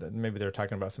 maybe they're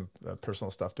talking about some personal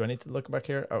stuff. Do I need to look back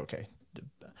here? Okay.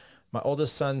 My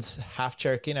oldest son's half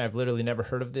Cherokee, and I've literally never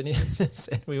heard of any of this.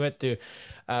 And we went to,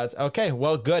 okay,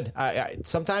 well, good.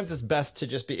 Sometimes it's best to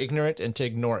just be ignorant and to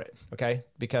ignore it, okay?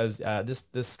 Because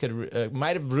this could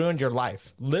might have ruined your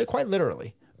life, quite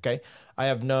literally, okay? I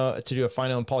have to do a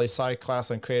final and poli-sci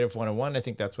class on Creative 101. I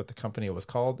think that's what the company was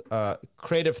called.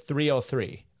 Creative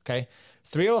 303, okay?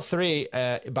 303,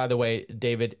 by the way,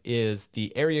 David, is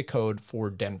the area code for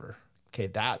Denver. Okay,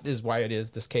 that is why it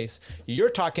is this case you're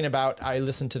talking about. I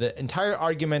listened to the entire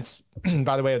arguments,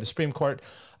 by the way, of the Supreme Court.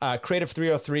 Creative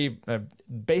 303,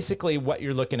 basically what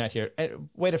you're looking at here.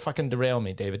 Way to fucking derail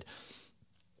me, David.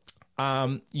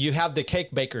 You have the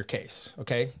cake baker case,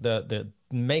 okay? The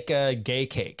make a gay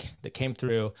cake that came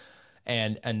through,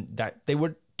 and that they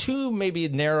were too maybe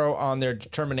narrow on their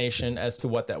determination as to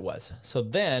what that was. So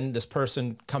then this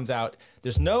person comes out.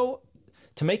 There's no...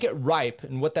 To make it ripe,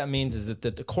 and what that means is that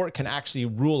the court can actually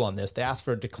rule on this. They ask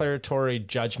for a declaratory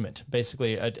judgment.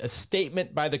 Basically, a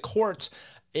statement by the courts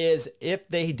is if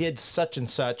they did such and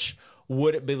such,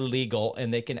 would it be legal?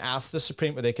 And they can ask the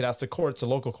Supreme, or they could ask the courts, the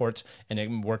local courts, and it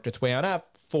worked its way on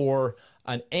up for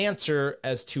an answer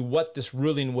as to what this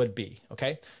ruling would be.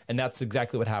 Okay, and that's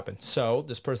exactly what happened. So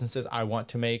this person says, I want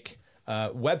to make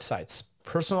websites,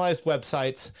 personalized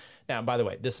websites. Now, by the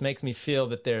way, this makes me feel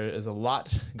that there is a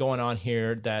lot going on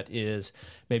here that is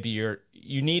maybe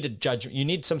you need a judgment, you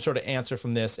need some sort of answer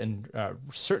from this, and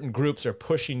certain groups are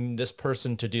pushing this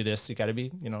person to do this. You got to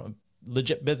be,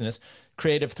 legit business.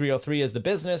 Creative 303 is the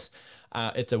business.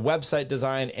 It's a website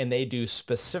design, and they do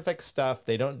specific stuff.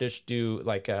 They don't just do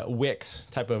like a Wix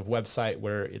type of website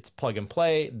where it's plug and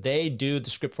play. They do the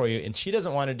script for you, and she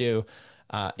doesn't want to do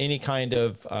any kind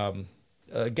of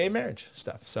gay marriage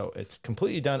stuff. So it's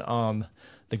completely done on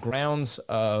the grounds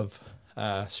of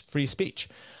free speech.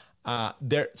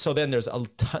 So then there's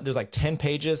like 10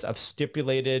 pages of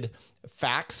stipulated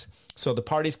facts. So the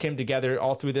parties came together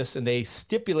all through this, and they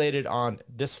stipulated on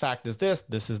this fact is this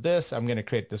is this. I'm going to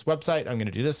create this website. I'm going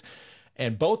to do this.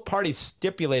 And both parties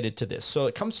stipulated to this. So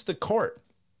it comes to the court.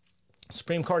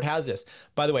 Supreme Court has this.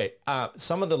 By the way,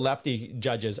 some of the lefty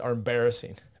judges are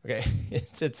embarrassing. Okay,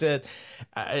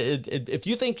 if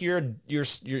you think you're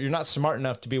not smart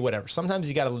enough to be whatever, sometimes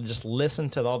you got to just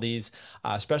listen to all these,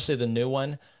 especially the new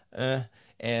one.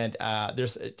 And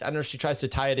there's, I don't know if she tries to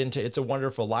tie it into It's a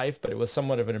Wonderful Life, but it was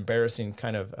somewhat of an embarrassing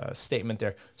kind of statement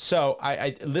there. So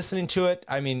I listening to it,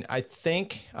 I mean, I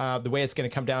think the way it's going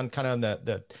to come down kind of on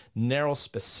the narrow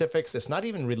specifics, it's not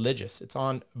even religious. It's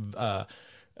on the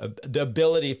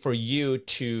ability for you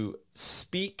to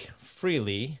speak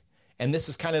freely. And this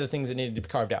is kind of the things that needed to be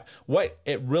carved out. What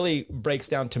it really breaks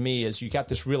down to me is you got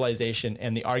this realization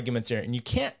and the arguments there, and you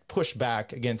can't push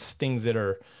back against things that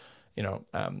are,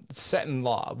 set in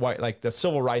law, like the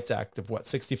Civil Rights Act of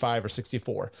 65 or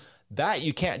 64. That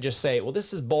you can't just say, well,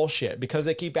 this is bullshit, because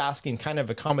they keep asking kind of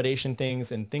accommodation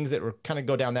things and things that were kind of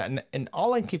go down that. And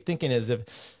all I keep thinking is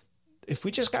if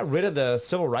we just got rid of the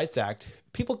Civil Rights Act,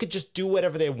 people could just do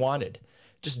whatever they wanted.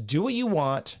 Just do what you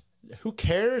want. Who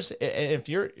cares? And if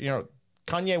you're,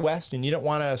 Kanye West and you don't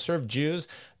want to serve Jews,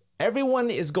 everyone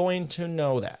is going to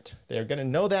know that. They're going to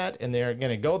know that, and they're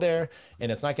going to go there, and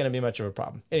it's not going to be much of a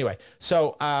problem. Anyway,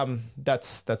 so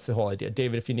that's the whole idea.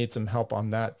 David, if you need some help on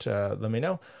that, let me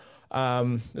know.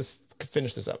 Let's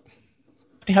finish this up.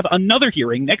 To have another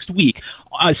hearing next week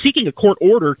seeking a court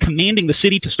order commanding the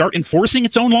city to start enforcing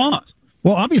its own laws.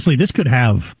 Well, obviously, this could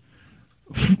have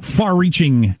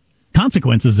far-reaching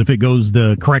consequences if it goes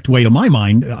the correct way, to my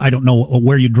mind. I don't know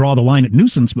where you draw the line at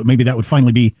nuisance, but maybe that would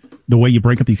finally be the way you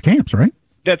break up these camps, right?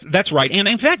 That's right. And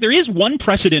in fact, there is one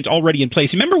precedent already in place.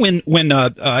 Remember when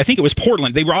I think it was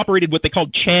Portland, they operated what they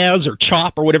called CHAZ or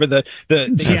CHOP or whatever the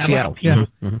Seattle.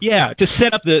 Yeah, to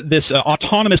set up this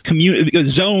autonomous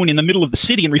zone in the middle of the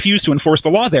city and refused to enforce the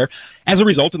law there. As a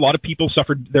result, a lot of people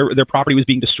suffered, their property was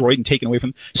being destroyed and taken away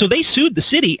from them. So they sued the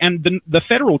city, and the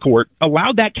federal court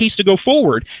allowed that case to go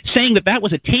forward, saying that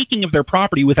was a taking of their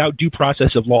property without due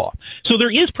process of law. So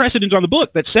there is precedent on the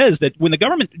book that says that when the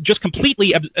government just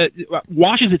completely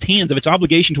washes its hands of its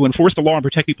obligation to enforce the law and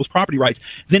protect people's property rights,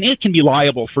 then it can be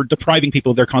liable for depriving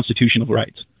people of their constitutional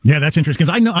rights. Yeah, that's interesting,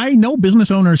 because I know business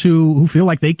owners who feel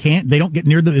like they don't get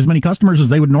near as many customers as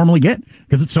they would normally get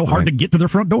because it's so hard to get to their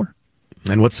front door.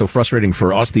 And what's so frustrating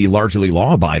for us, the largely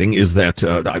law-abiding, is that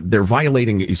they're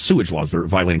violating sewage laws, they're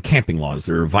violating camping laws,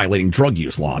 they're violating drug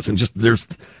use laws, and just there's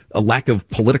a lack of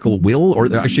political will,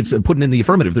 or I should say, putting in the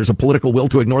affirmative, there's a political will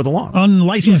to ignore the law.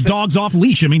 Unlicensed dogs off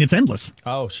leash. I mean, it's endless.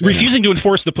 Oh, sure. Refusing to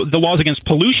enforce the laws against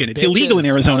pollution. It's illegal in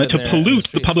Arizona to pollute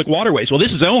the public waterways. Well,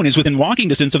 this zone is within walking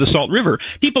distance of the Salt River.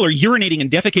 People are urinating and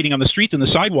defecating on the streets and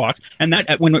the sidewalks, and that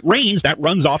when it rains, that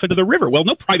runs off into the river. Well,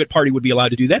 no private party would be allowed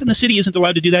to do that, and the city isn't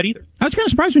allowed to do that either. I was kind of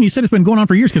surprised when you said it's been going on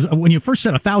for years, because when you first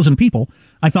said 1,000 people,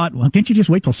 I thought, well, can't you just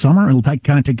wait till summer? It'll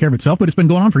kind of take care of itself. But it's been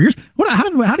going on for years.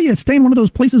 How do you stay in one of those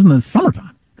places in the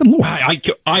summertime? Good Lord.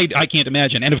 I can't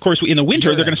imagine. And of course, in the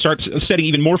winter, they're going to start setting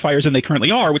even more fires than they currently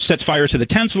are, which sets fires to the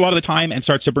tents a lot of the time and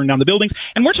starts to burn down the buildings.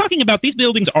 And we're talking about these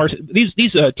buildings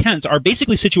these tents are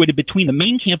basically situated between the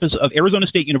main campus of Arizona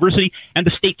State University and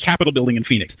the state capitol building in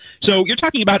Phoenix. So you're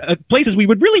talking about places we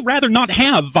would really rather not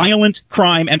have violent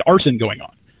crime and arson going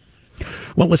on.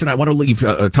 Well, listen, I want to leave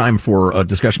time for a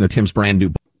discussion of Tim's brand new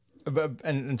book.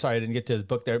 And sorry, I didn't get to his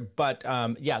book there, but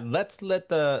let's let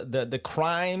the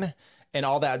crime and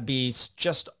all that be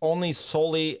just only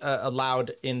solely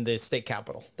allowed in the state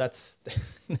capitol. That's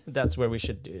where we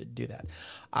should do that.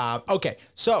 Okay,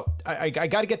 so I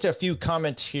got to get to a few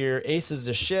comments here. Ace is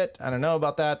the shit. I don't know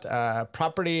about that.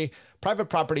 Private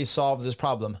property solves this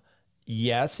problem.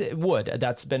 Yes, it would.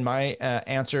 That's been my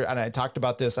answer. And I talked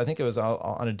about this, I think it was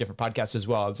on a different podcast as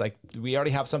well. I was like, we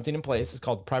already have something in place. It's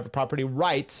called private property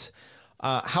rights.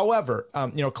 However,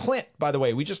 Clint, by the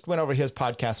way, we just went over his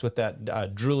podcast with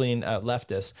that drooling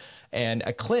leftist. And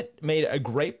Clint made a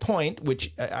great point,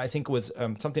 which I think was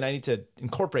something I need to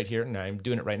incorporate here. And I'm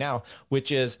doing it right now,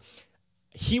 which is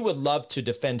he would love to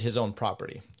defend his own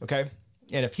property. Okay.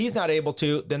 And if he's not able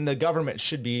to, then the government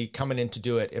should be coming in to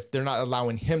do it if they're not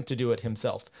allowing him to do it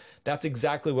himself. That's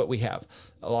exactly what we have.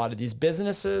 A lot of these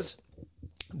businesses,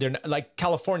 they're not, like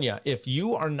California. If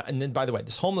you are not, and then by the way,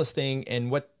 this homeless thing and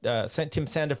what Tim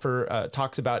Sandifer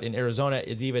talks about in Arizona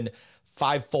is even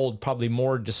fivefold, probably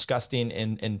more disgusting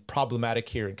and problematic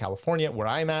here in California, where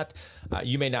I'm at.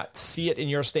 You may not see it in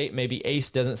your state. Maybe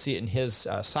Ace doesn't see it in his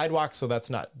sidewalk. So that's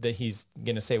not that he's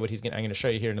going to say what I'm going to show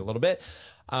you here in a little bit.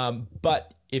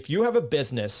 But if you have a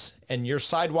business and your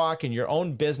sidewalk and your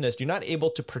own business, you're not able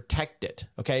to protect it,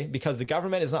 okay, because the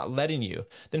government is not letting you,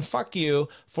 then fuck you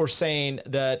for saying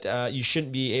that you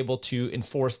shouldn't be able to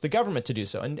enforce the government to do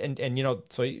so. And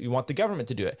so you want the government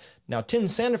to do it. Now, Tim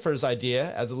Sandifer's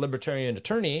idea as a libertarian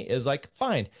attorney is like,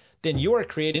 fine, then you are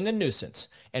creating a nuisance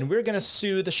and we're going to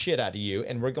sue the shit out of you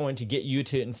and we're going to get you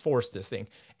to enforce this thing.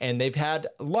 And they've had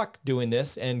luck doing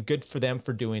this and good for them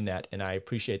for doing that. And I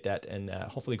appreciate that. And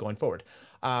hopefully going forward.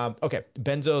 Okay.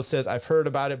 Benzo says, I've heard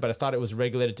about it, but I thought it was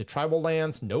regulated to tribal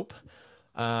lands. Nope.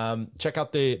 Check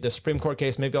out the Supreme Court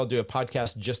case. Maybe I'll do a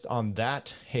podcast just on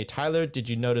that. Hey, Tyler, did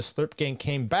you notice Slurp Gang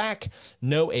came back?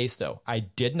 No Ace though. I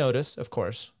did notice, of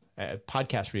course, a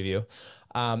podcast review.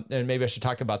 And maybe I should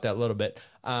talk about that a little bit.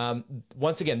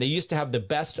 Once again, they used to have the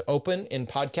best open in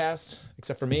podcasts,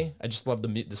 except for me. I just love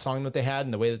the song that they had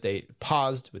and the way that they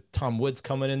paused with Tom Woods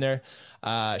coming in there,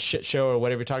 shit show or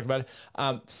whatever you're talking about.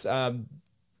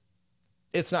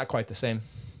 It's not quite the same.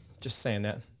 Just saying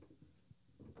that.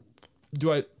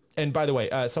 And by the way,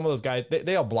 some of those guys,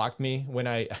 they all blocked me when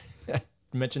I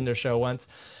mentioned their show once.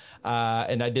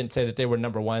 And I didn't say that they were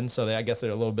number one. So I guess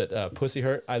they're a little bit pussy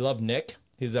hurt. I love Nick.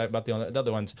 He's about the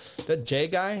other ones. That Jay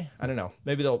guy, I don't know.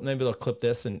 Maybe they'll clip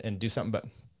this and do something. But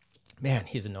man,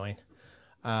 he's annoying.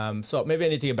 So maybe I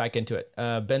need to get back into it.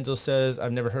 Benzo says,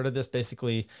 I've never heard of this.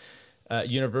 Basically,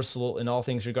 universal in all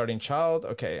things regarding child.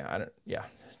 Okay,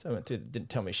 So I went through. Didn't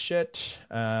tell me shit.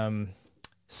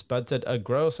 Spud said,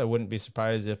 gross. I wouldn't be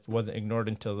surprised if it wasn't ignored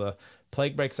until the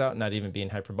plague breaks out. Not even being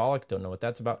hyperbolic. Don't know what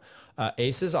that's about.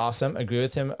 Ace is awesome. Agree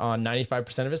with him on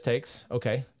 95% of his takes.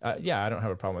 Okay. Yeah, I don't have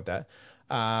a problem with that.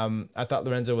 I thought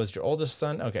Lorenzo was your oldest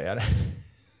son. Okay.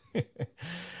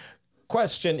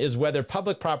 question is whether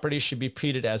public property should be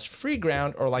treated as free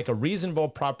ground or like a reasonable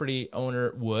property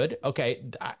owner would. Okay,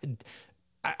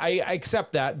 I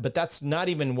accept that, but that's not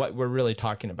even what we're really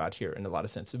talking about here in a lot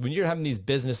of sense. When you're having these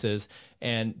businesses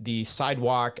and the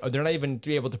sidewalk, they're not even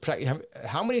able to protect.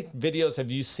 How many videos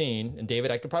have you seen, and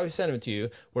David, I could probably send them to you,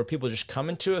 where people just come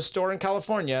into a store in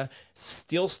California,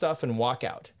 steal stuff and walk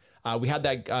out? We had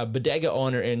that bodega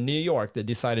owner in New York that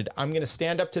decided, I'm going to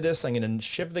stand up to this. I'm going to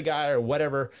shiv the guy or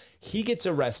whatever. He gets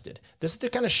arrested. This is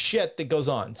the kind of shit that goes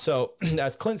on. So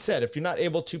as Clint said, if you're not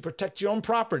able to protect your own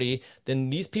property, then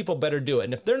these people better do it.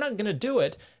 And if they're not going to do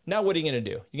it, now what are you going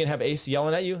to do? You're going to have Ace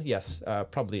yelling at you? Yes,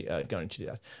 probably going to do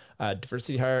that.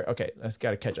 Diversity hire. Okay, I've got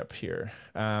to catch up here.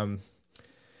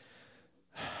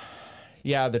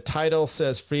 Yeah, the title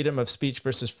says freedom of speech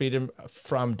versus freedom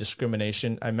from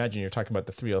discrimination. I imagine you're talking about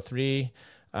the 303.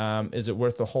 Is it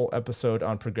worth the whole episode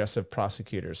on progressive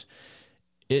prosecutors?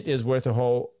 It is worth a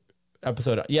whole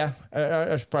episode. Yeah,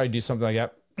 I should probably do something like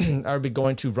that. I'll be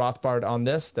going to Rothbard on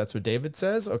this. That's what David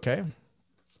says. Okay.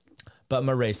 But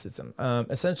my racism.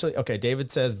 Essentially, okay,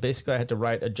 David says, basically I had to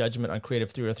write a judgment on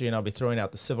Creative 303 and I'll be throwing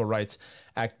out the Civil Rights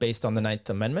Act based on the 9th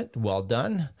Amendment. Well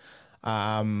done.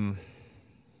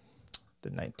 The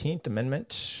 19th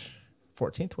Amendment,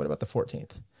 14th. What about the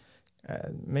 14th?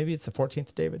 Maybe it's the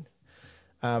 14th, David.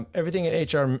 Everything in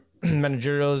HR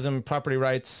managerialism, property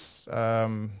rights,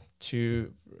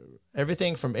 to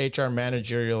everything from HR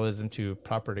managerialism to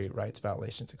property rights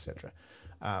violations, etc.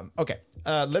 Okay,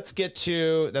 let's get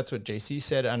to, that's what JC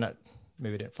said. I'm not,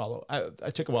 maybe I didn't follow.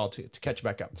 I took a while to catch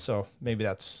back up. So maybe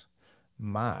that's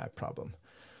my problem.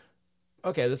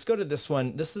 Okay, let's go to this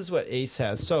one. This is what Ace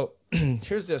has. So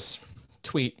here's this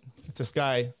tweet. It's this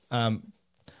guy,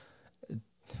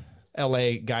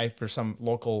 LA guy for some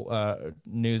local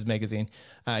news magazine.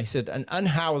 He said, an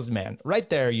unhoused man, right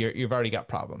there, you've already got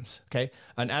problems. Okay.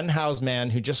 An unhoused man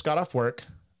who just got off work,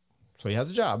 so he has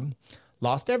a job,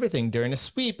 lost everything during a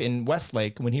sweep in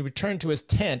Westlake. When he returned to his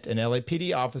tent, and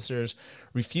LAPD officers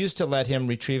refused to let him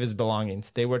retrieve his belongings.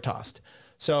 They were tossed.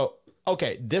 So,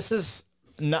 okay, this is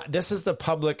the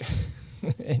public.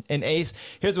 And Ace,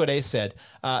 here's what Ace said.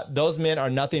 Those men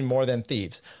are nothing more than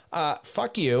thieves.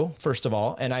 Fuck you, first of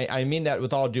all. And I mean that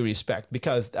with all due respect,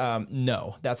 because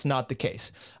no, that's not the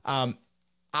case. I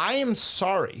am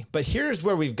sorry, but here's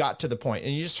where we've got to the point.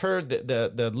 And you just heard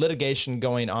the litigation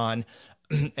going on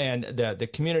and the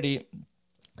community,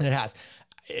 and it has.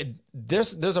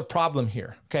 There's a problem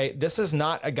here. Okay. This is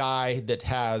not a guy that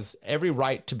has every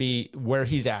right to be where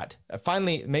he's at.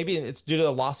 Finally, maybe it's due to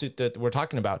the lawsuit that we're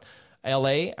talking about. LA,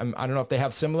 I don't know if they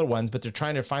have similar ones, but they're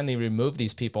trying to finally remove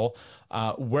these people.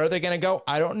 Where they're going to go,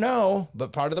 I don't know.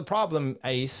 But part of the problem,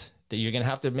 Ace, that you're going to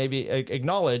have to maybe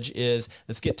acknowledge is,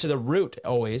 let's get to the root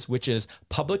always, which is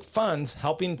public funds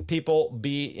helping people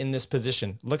be in this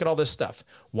position. Look at all this stuff.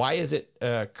 Why is it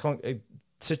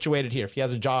situated here? If he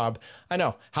has a job, I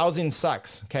know housing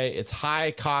sucks. Okay. It's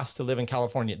high cost to live in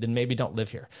California. Then maybe don't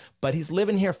live here, but he's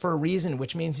living here for a reason,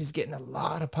 which means he's getting a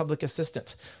lot of public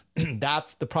assistance.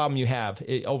 That's the problem you have.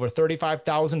 Over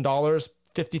 $35,000,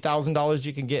 $50,000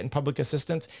 you can get in public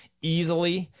assistance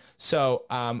easily. So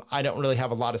I don't really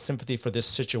have a lot of sympathy for this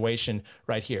situation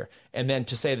right here. And then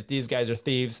to say that these guys are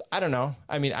thieves, I don't know.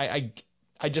 I mean,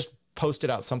 I just posted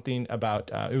out something about,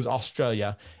 it was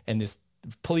Australia, and this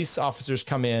police officers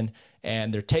come in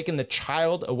and they're taking the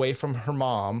child away from her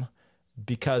mom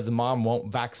because the mom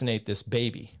won't vaccinate this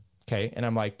baby. Okay. And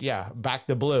I'm like, yeah, back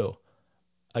the blue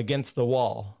against the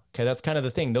wall. Okay. That's kind of the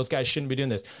thing. Those guys shouldn't be doing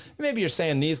this. Maybe you're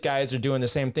saying these guys are doing the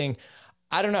same thing.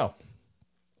 I don't know.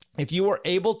 If you were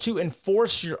able to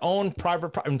enforce your own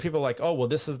private, and people are like, oh, well,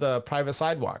 this is the private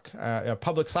sidewalk, a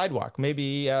public sidewalk.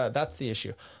 Maybe that's the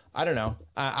issue. I don't know.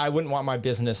 I wouldn't want my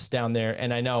business down there.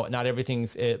 And I know not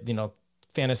everything's,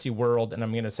 fantasy world, and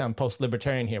I'm going to sound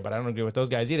post-libertarian here, but I don't agree with those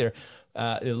guys either.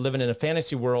 Living in a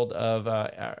fantasy world of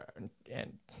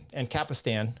and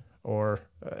Capistan or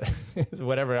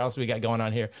whatever else we got going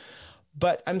on here.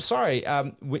 But I'm sorry,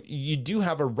 you do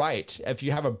have a right if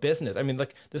you have a business. I mean,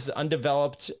 look, this is an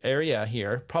undeveloped area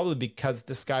here, probably because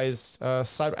this guy's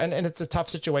side, and it's a tough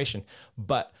situation.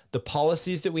 But the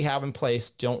policies that we have in place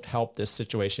don't help this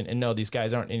situation. And no, these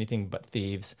guys aren't anything but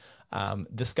thieves.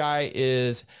 This guy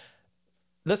is.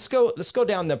 Let's go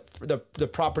down the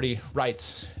property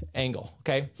rights angle.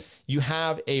 Okay. You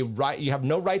have a right, you have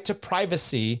no right to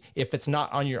privacy if it's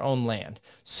not on your own land.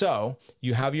 So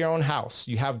you have your own house,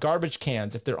 you have garbage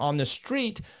cans. If they're on the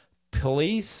street,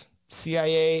 police,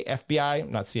 CIA, FBI,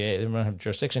 not CIA, they don't have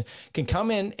jurisdiction, can come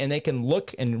in and they can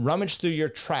look and rummage through your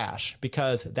trash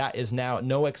because that is now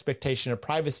no expectation of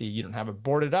privacy. You don't have it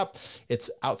boarded up.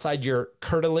 It's outside your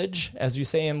curtilage, as you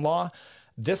say in law.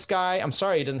 This guy, I'm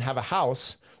sorry, he doesn't have a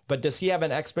house, but does he have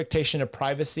an expectation of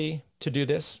privacy to do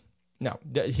this? No,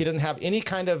 he doesn't have any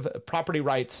kind of property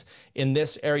rights in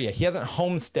this area. He hasn't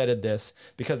homesteaded this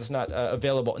because it's not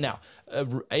available. Now,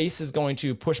 Ace is going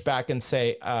to push back and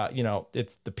say,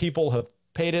 it's the people have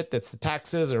paid it. That's the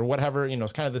taxes or whatever.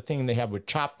 It's kind of the thing they have with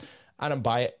CHOP. I don't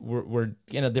buy it. We're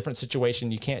in a different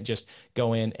situation. You can't just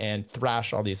go in and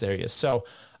thrash all these areas. So,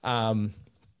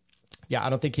 I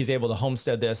don't think he's able to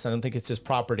homestead this. I don't think it's his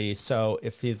property. So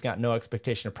if he's got no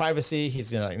expectation of privacy,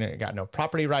 he's got no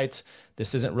property rights.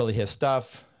 This isn't really his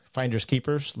stuff. Finders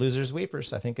keepers, losers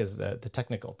weepers, I think is the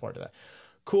technical part of that.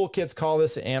 Cool kids call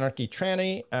this anarchy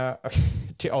tyranny.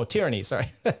 Tyranny, sorry.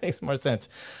 That makes more sense.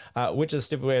 Which is a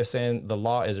stupid way of saying the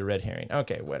law is a red herring.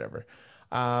 Okay, whatever.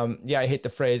 I hate the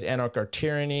phrase anarch or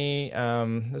tyranny.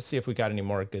 Let's see if we got any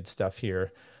more good stuff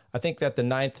here. I think that the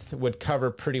 9th would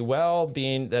cover pretty well,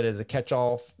 being that is a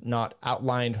catch-all, not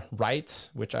outlined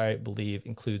rights, which I believe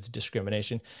includes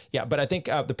discrimination. Yeah, but I think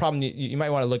the problem, you might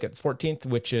want to look at the 14th,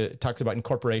 which talks about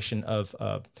incorporation of,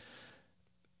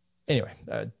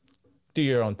 do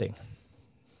your own thing.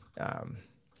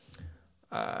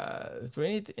 For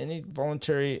any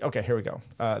voluntary, okay, here we go.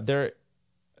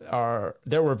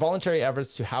 There were voluntary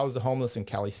efforts to house the homeless in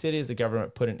Cali cities. The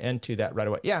government put an end to that right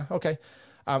away. Yeah, okay.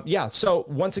 So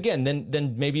once again,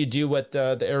 then maybe you do what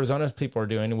the Arizona people are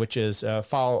doing, which is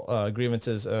file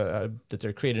grievances that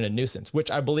they're creating a nuisance, which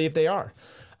I believe they are.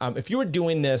 If you were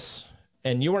doing this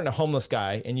and you weren't a homeless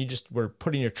guy and you just were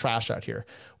putting your trash out here,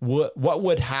 what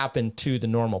would happen to the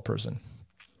normal person?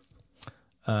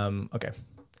 Okay,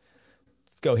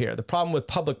 let's go here. The problem with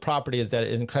public property is that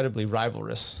it is incredibly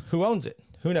rivalrous. Who owns it?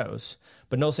 Who knows?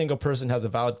 But no single person has a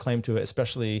valid claim to it,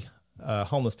 especially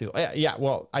homeless people. Yeah,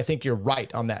 well, I think you're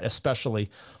right on that, especially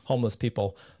homeless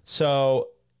people. So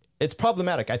it's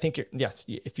problematic. I think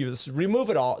if you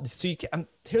remove it all, so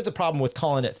here's the problem with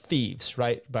calling it thieves,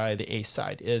 right? By the Ace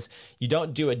side is you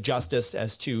don't do it justice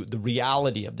as to the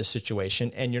reality of the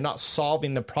situation, and you're not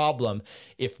solving the problem.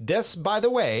 If this, by the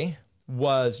way,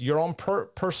 was your own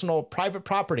personal private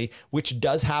property, which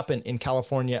does happen in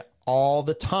California all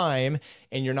the time,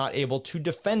 and you're not able to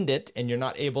defend it, and you're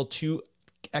not able to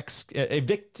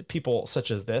evict people such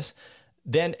as this,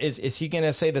 then is he going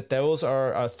to say that those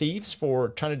are thieves for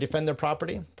trying to defend their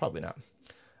property? Probably not.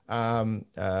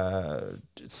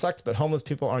 It sucks, but homeless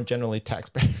people aren't generally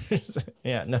taxpayers.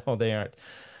 Yeah, no, they aren't.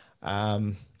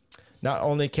 Not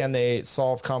only can they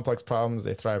solve complex problems,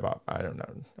 they thrive off. I don't know.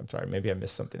 I'm sorry. Maybe I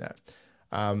missed something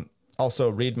that.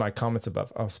 Also, read my comments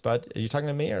above. Oh, Spud, are you talking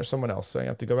to me or someone else? So I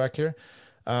have to go back here.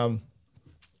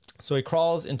 So he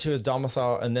crawls into his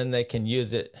domicile and then they can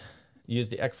use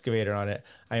the excavator on it.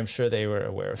 I am sure they were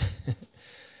aware of it.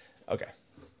 Okay.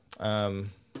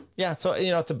 So,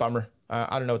 it's a bummer.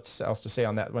 I don't know what else to say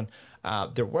on that one. I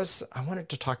wanted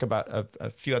to talk about a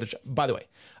few other, by the way,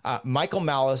 Michael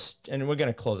Malice, and we're going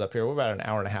to close up here. We're about an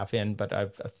hour and a half in, but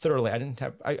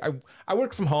I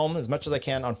work from home as much as I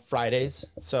can on Fridays.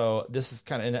 So this is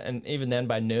kind of, and even then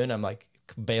by noon, I'm like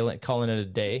calling it a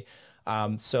day.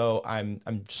 So I'm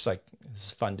just like, this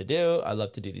is fun to do. I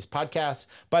love to do these podcasts.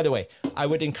 By the way, I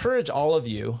would encourage all of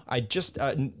you. I just,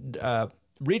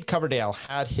 Reed Coverdale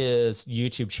had his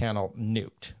YouTube channel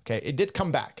nuked. Okay. It did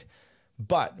come back,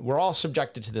 but we're all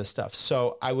subjected to this stuff.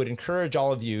 So I would encourage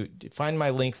all of you to find my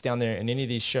links down there in any of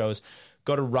these shows.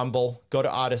 Go to Rumble, go to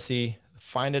Odyssey,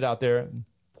 find it out there.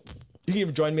 You can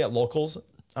even join me at Locals.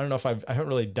 I don't know if I haven't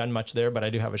really done much there, but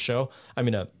I do have a show.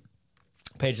 A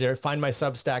page there. Find my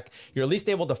Substack. You're at least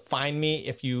able to find me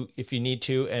if you need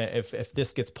to, if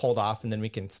this gets pulled off, and then we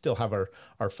can still have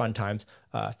our fun times.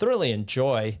 Thoroughly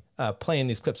enjoy playing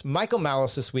these clips. Michael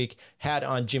Malice this week had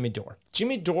on Jimmy Dore.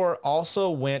 Jimmy Dore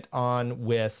also went on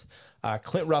with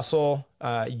Clint Russell,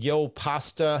 Yo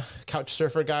Pasta, Couch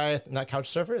Surfer guy, not Couch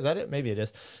Surfer, is that it? Maybe it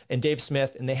is. And Dave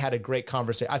Smith, and they had a great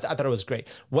conversation. I thought it was great.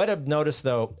 What I've noticed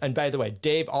though, and by the way,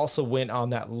 Dave also went on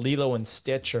that Lilo and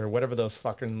Stitch or whatever those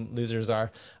fucking losers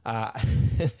are.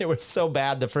 It was so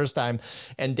bad the first time.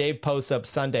 And Dave posts up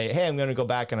Sunday, hey, I'm going to go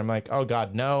back. And I'm like, oh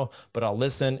God, no, but I'll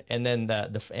listen. And then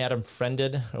the Adam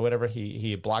Friended or whatever,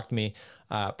 he blocked me.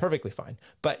 Perfectly fine.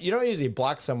 But you don't usually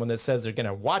block someone that says they're going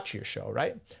to watch your show,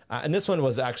 right? And this one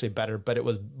was actually better, but it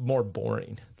was more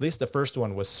boring. At least the first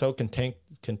one was so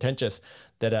contentious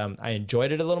that I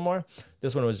enjoyed it a little more.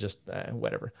 This one was just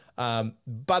whatever.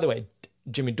 By the way,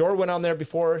 Jimmy Dore went on there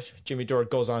before. Jimmy Dore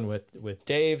goes on with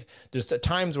Dave. There's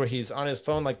times where he's on his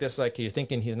phone like this, like you're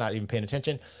thinking he's not even paying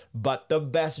attention. But the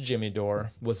best Jimmy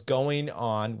Dore was going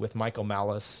on with Michael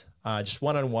Malice, just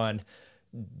one-on-one.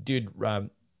 Dude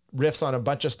riffs on a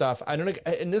bunch of stuff. I don't know.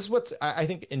 And this is what's, I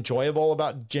think, enjoyable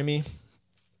about Jimmy.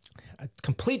 A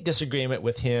complete disagreement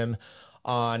with him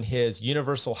on his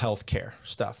universal health care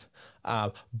stuff.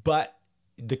 But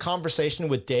the conversation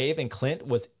with Dave and Clint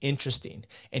was interesting,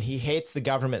 and he hates the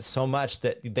government so much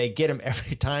that they get him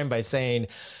every time by saying,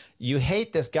 you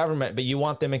hate this government, but you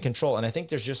want them in control. And I think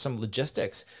there's just some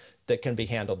logistics that can be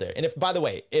handled there. And if, by the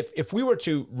way, if we were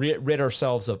to rid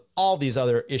ourselves of all these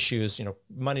other issues, you know,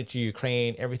 money to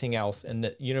Ukraine, everything else, and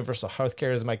that universal health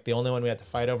care is like the only one we have to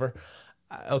fight over.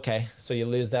 Okay, so you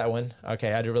lose that one.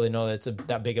 Okay, I didn't really know that it's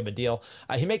that big of a deal.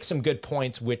 He makes some good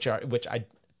points,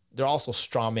 they're also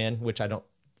straw men, which I don't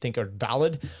think are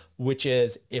valid, which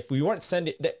is if we weren't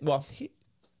sending that, well,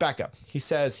 back up. He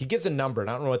says, he gives a number, and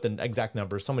I don't know what the exact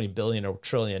number is, so many billion or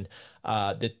trillion,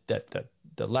 that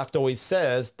the left always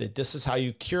says that this is how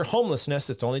you cure homelessness.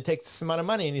 It only takes this amount of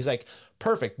money. And he's like,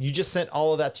 perfect. You just sent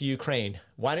all of that to Ukraine.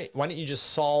 Why don't you just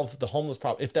solve the homeless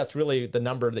problem? If that's really the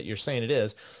number that you're saying it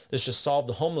is, let's just solve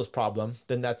the homeless problem.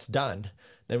 Then that's done.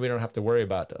 Then we don't have to worry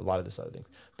about a lot of this other things.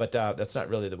 But that's not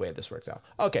really the way this works out.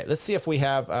 Okay, let's see if we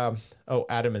have,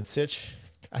 Adam and Stitch.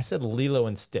 I said Lilo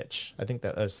and Stitch. I think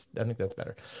that's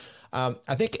better.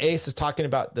 I think Ace is talking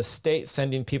about the state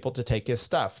sending people to take his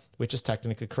stuff, which is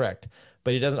technically correct,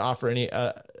 but he doesn't offer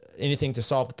anything to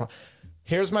solve the problem.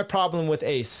 Here's my problem with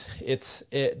Ace.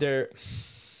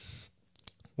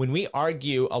 When we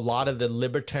argue a lot of the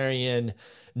libertarian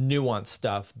nuance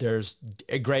stuff, there's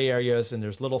gray areas and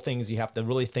there's little things you have to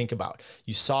really think about.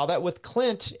 You saw that with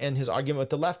Clint and his argument with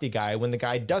the lefty guy. When the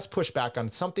guy does push back on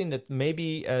something that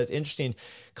maybe is interesting,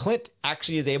 Clint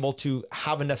actually is able to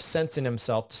have enough sense in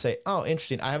himself to say, oh,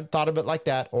 interesting, I haven't thought of it like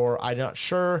that, or I'm not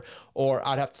sure, or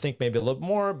I'd have to think maybe a little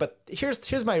more, but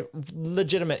here's my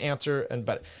legitimate answer.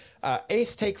 But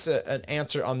Ace takes an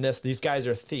answer on this. These guys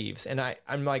are thieves. And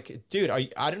I'm like, dude,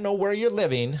 I don't know where you're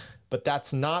living, but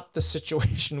that's not the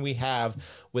situation we have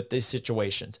with these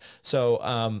situations.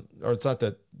 So, or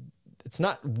it's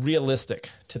not realistic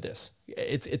to this.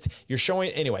 You're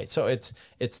showing anyway. So it's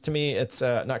to me, it's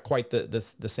not quite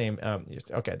the same.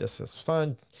 Okay, this is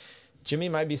fun. Jimmy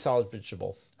might be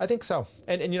salvageable. I think so.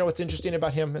 And you know what's interesting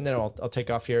about him, and then I'll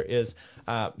take off here, is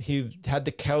he had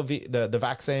the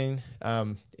vaccine.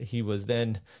 He was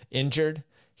then injured.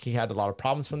 He had a lot of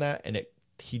problems from that, and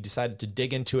he decided to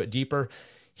dig into it deeper.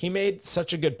 He made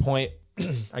such a good point.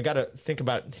 I got to think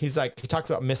about it. He talks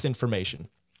about misinformation,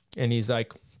 and he's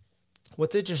like,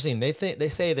 what's interesting, they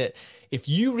say that if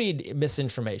you read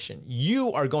misinformation,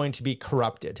 you are going to be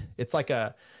corrupted. It's like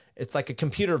a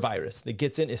computer virus that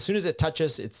gets in. As soon as it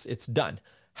touches, it's done.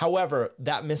 However,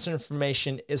 that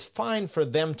misinformation is fine for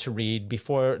them to read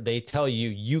before they tell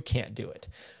you can't do it.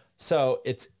 So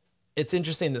it's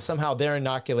interesting that somehow they're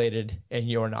inoculated and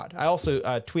you're not. I also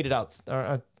tweeted out,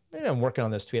 maybe I'm working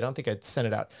on this tweet. I don't think I sent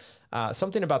it out.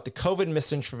 Something about the COVID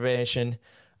misinformation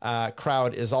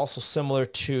crowd is also similar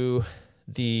to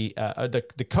the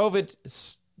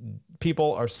COVID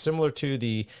people are similar to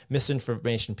the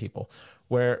misinformation people,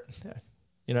 where,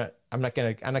 you know, I'm not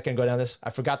gonna go down this. I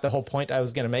forgot the whole point I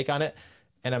was gonna make on it,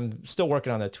 and I'm still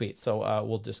working on that tweet. So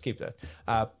we'll just keep that.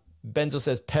 Benzo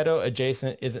says pedo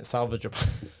adjacent isn't salvageable.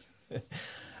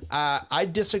 I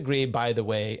disagree, by the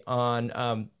way,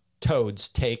 on Toad's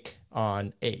take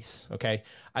on Ace. Okay,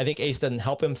 I think Ace doesn't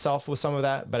help himself with some of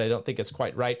that, but I don't think it's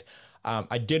quite right.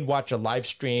 I did watch a live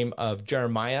stream of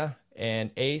Jeremiah and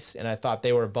Ace, and I thought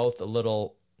they were both a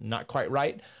little not quite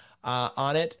right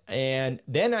on it. And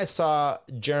then I saw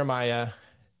Jeremiah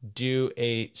do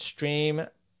a stream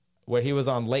where he was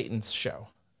on Leighton's show.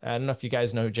 I don't know if you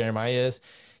guys know who Jeremiah is.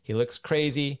 He looks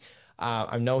crazy.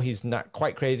 I know he's not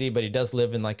quite crazy, but he does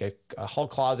live in like a hall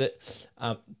closet.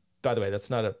 By the way, that's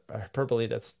not a hyperbole.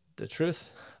 That's the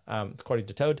truth, according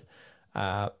to Toad.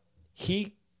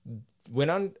 He went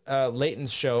on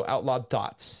Leighton's show, Outlawed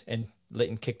Thoughts, and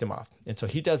Leighton kicked him off. And so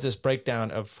he does this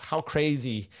breakdown of how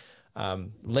crazy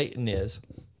Leighton is,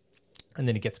 and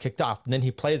then he gets kicked off. And then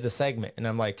he plays the segment, and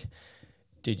I'm like,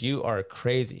 dude, you are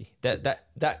crazy.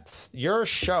 That's your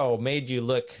show made you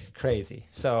look crazy.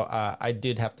 So I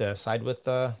did have to side with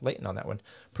Leighton on that one.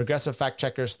 Progressive fact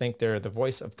checkers think they're the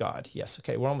voice of God. Yes.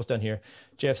 Okay, we're almost done here.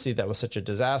 JFC, that was such a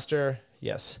disaster.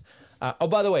 Yes. Oh,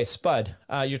 by the way, Spud,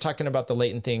 you're talking about the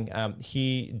Leighton thing.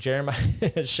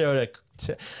 Jeremiah showed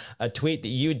a tweet that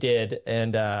you did,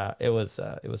 and it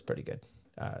was pretty good.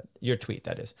 Your tweet,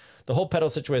 that is. The whole pedo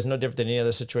situation is no different than any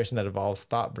other situation that involves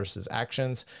thought versus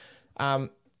actions.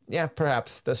 Yeah,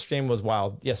 perhaps the stream was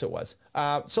wild. Yes, it was.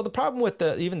 So the problem with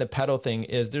even the pedo thing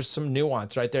is there's some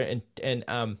nuance right there,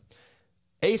 and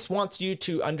Ace wants you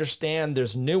to understand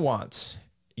there's nuance,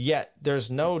 yet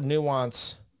there's no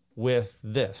nuance with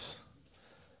this.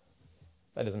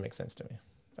 That doesn't make sense to me.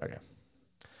 Okay.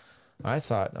 I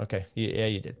saw it. Okay. Yeah,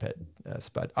 you did,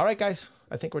 Spud. All right, guys.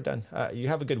 I think we're done. You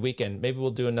have a good weekend. Maybe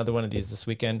we'll do another one of these this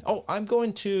weekend. Oh, I'm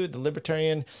going to the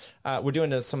Libertarian. We're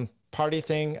doing some party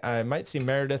thing. I might see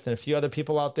Meredith and a few other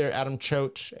people out there. Adam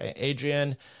Choate,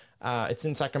 Adrian. It's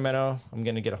in Sacramento. I'm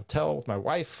going to get a hotel with my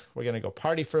wife. We're going to go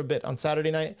party for a bit on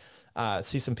Saturday night.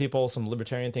 See some people, some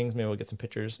Libertarian things. Maybe we'll get some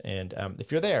pictures. And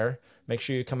if you're there, make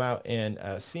sure you come out and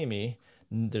see me.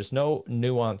 There's no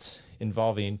nuance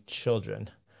involving children.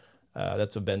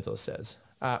 That's what Benzo says.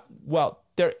 Well,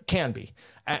 there can be.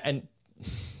 And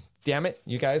damn it,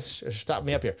 you guys, stop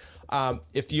me up here.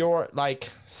 If you're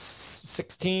like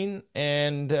 16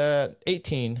 and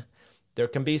 18, there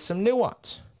can be some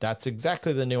nuance. That's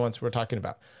exactly the nuance we're talking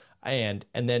about. And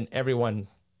then everyone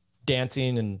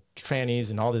dancing and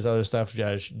trannies and all this other stuff,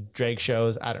 drag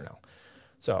shows. I don't know.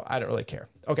 So I don't really care.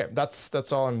 Okay,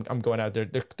 that's all I'm going out there.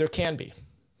 There can be.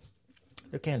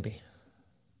 There can be.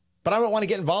 But I don't want to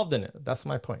get involved in it. That's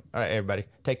my point. All right, everybody.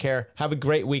 Take care. Have a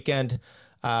great weekend.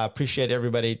 Appreciate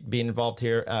everybody being involved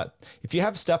here. If you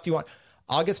have stuff you want,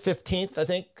 August 15th, I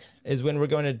think, is when we're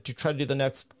going to try to do the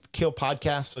next Kill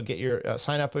podcast. So get your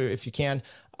sign up if you can.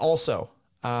 Also,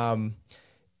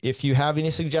 if you have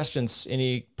any suggestions,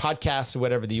 any podcasts or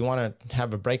whatever that you want to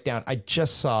have a breakdown, I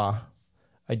just saw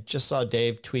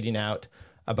Dave tweeting out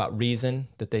about Reason,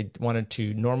 that they wanted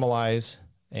to normalize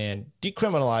and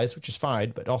decriminalize, which is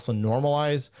fine, but also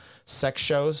normalize sex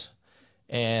shows.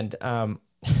 And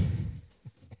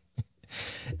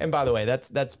and by the way,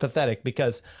 that's pathetic,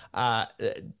 because I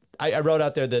wrote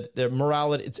out there that the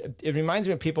morality, it reminds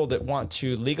me of people that want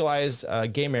to legalize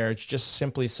gay marriage just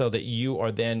simply so that you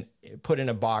are then put in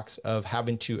a box of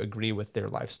having to agree with their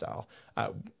lifestyle.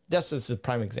 That's just a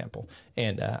prime example.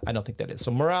 And I don't think that is.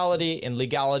 So morality and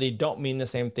legality don't mean the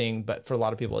same thing, but for a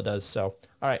lot of people it does. So,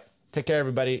 all right. Take care,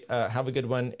 everybody. Have a good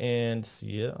one, and see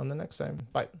you on the next time.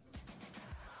 Bye.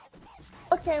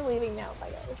 Okay, I'm leaving now. Bye,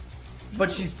 guys. But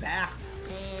she's back.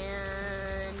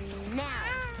 And now.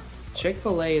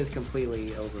 Chick-fil-A is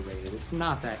completely overrated. It's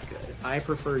not that good. I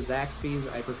prefer Zaxby's.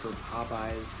 I prefer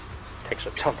Popeyes. Takes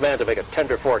a tough man to make a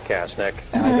tender forecast, Nick.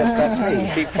 And I guess that's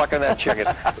me. Keep fucking that chicken.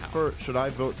 Should I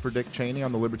vote for Dick Cheney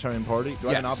on the Libertarian Party? Do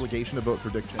I have an obligation to vote for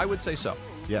Dick Cheney? I would say so.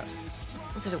 Yes.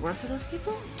 Did it work for those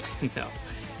people? No,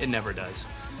 it never does.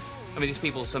 I mean, these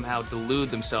people somehow delude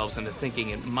themselves into thinking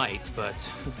it might, but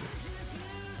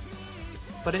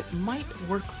it might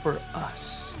work for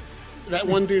us. That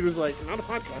one dude was like, not a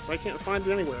podcast, I can't find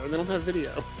it anywhere, and they don't have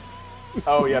video.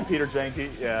 Oh, yeah, Peter Janke,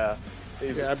 yeah.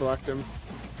 Yeah, I blocked him.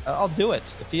 I'll do it.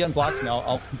 If he unblocks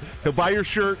me, he'll buy your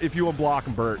shirt if you unblock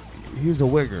him, Bert. He's a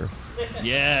wigger.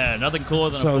 Yeah, nothing cooler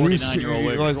than a 49-year-old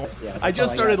wigger. I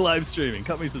just started live streaming.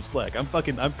 Cut me some slack.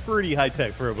 I'm pretty high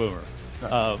tech for a boomer.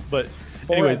 But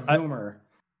anyways, boomer.